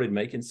really started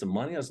making some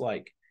money, I was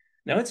like,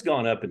 now it's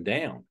gone up and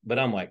down, but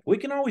I'm like, we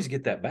can always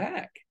get that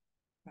back.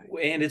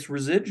 Right. And it's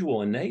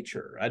residual in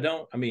nature.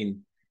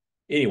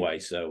 Anyway,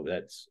 so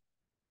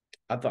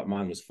I thought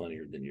mine was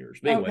funnier than yours.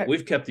 But anyway,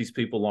 we've kept these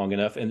people long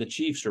enough, and the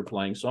Chiefs are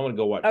playing, so I'm going to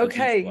go watch the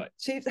Chiefs play.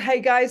 Chiefs.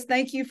 Hey, guys,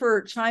 thank you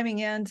for chiming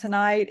in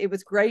tonight. It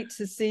was great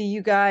to see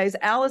you guys.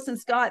 Alice and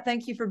Scott,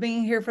 thank you for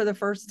being here for the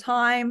first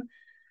time.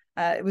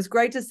 It was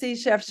great to see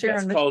Chef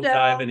Sharon. That's called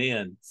diving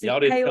in. Y'all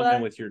didn't come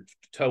in with your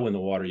toe in the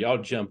water. Y'all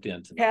jumped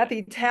in tonight.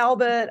 Kathy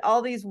Talbot,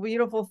 all these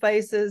beautiful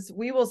faces.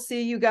 We will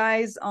see you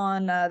guys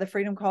on the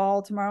Freedom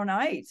Call tomorrow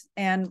night,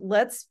 and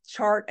let's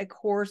chart a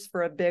course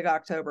for a big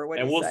October.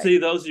 And we'll see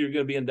those of you who are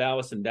going to be in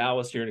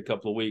Dallas here in a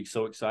couple of weeks.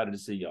 So excited to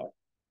see y'all.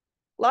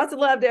 Lots of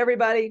love to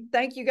everybody.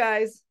 Thank you,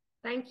 guys.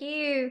 Thank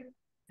you.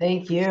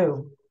 Thank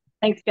you.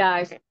 Thanks,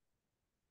 guys.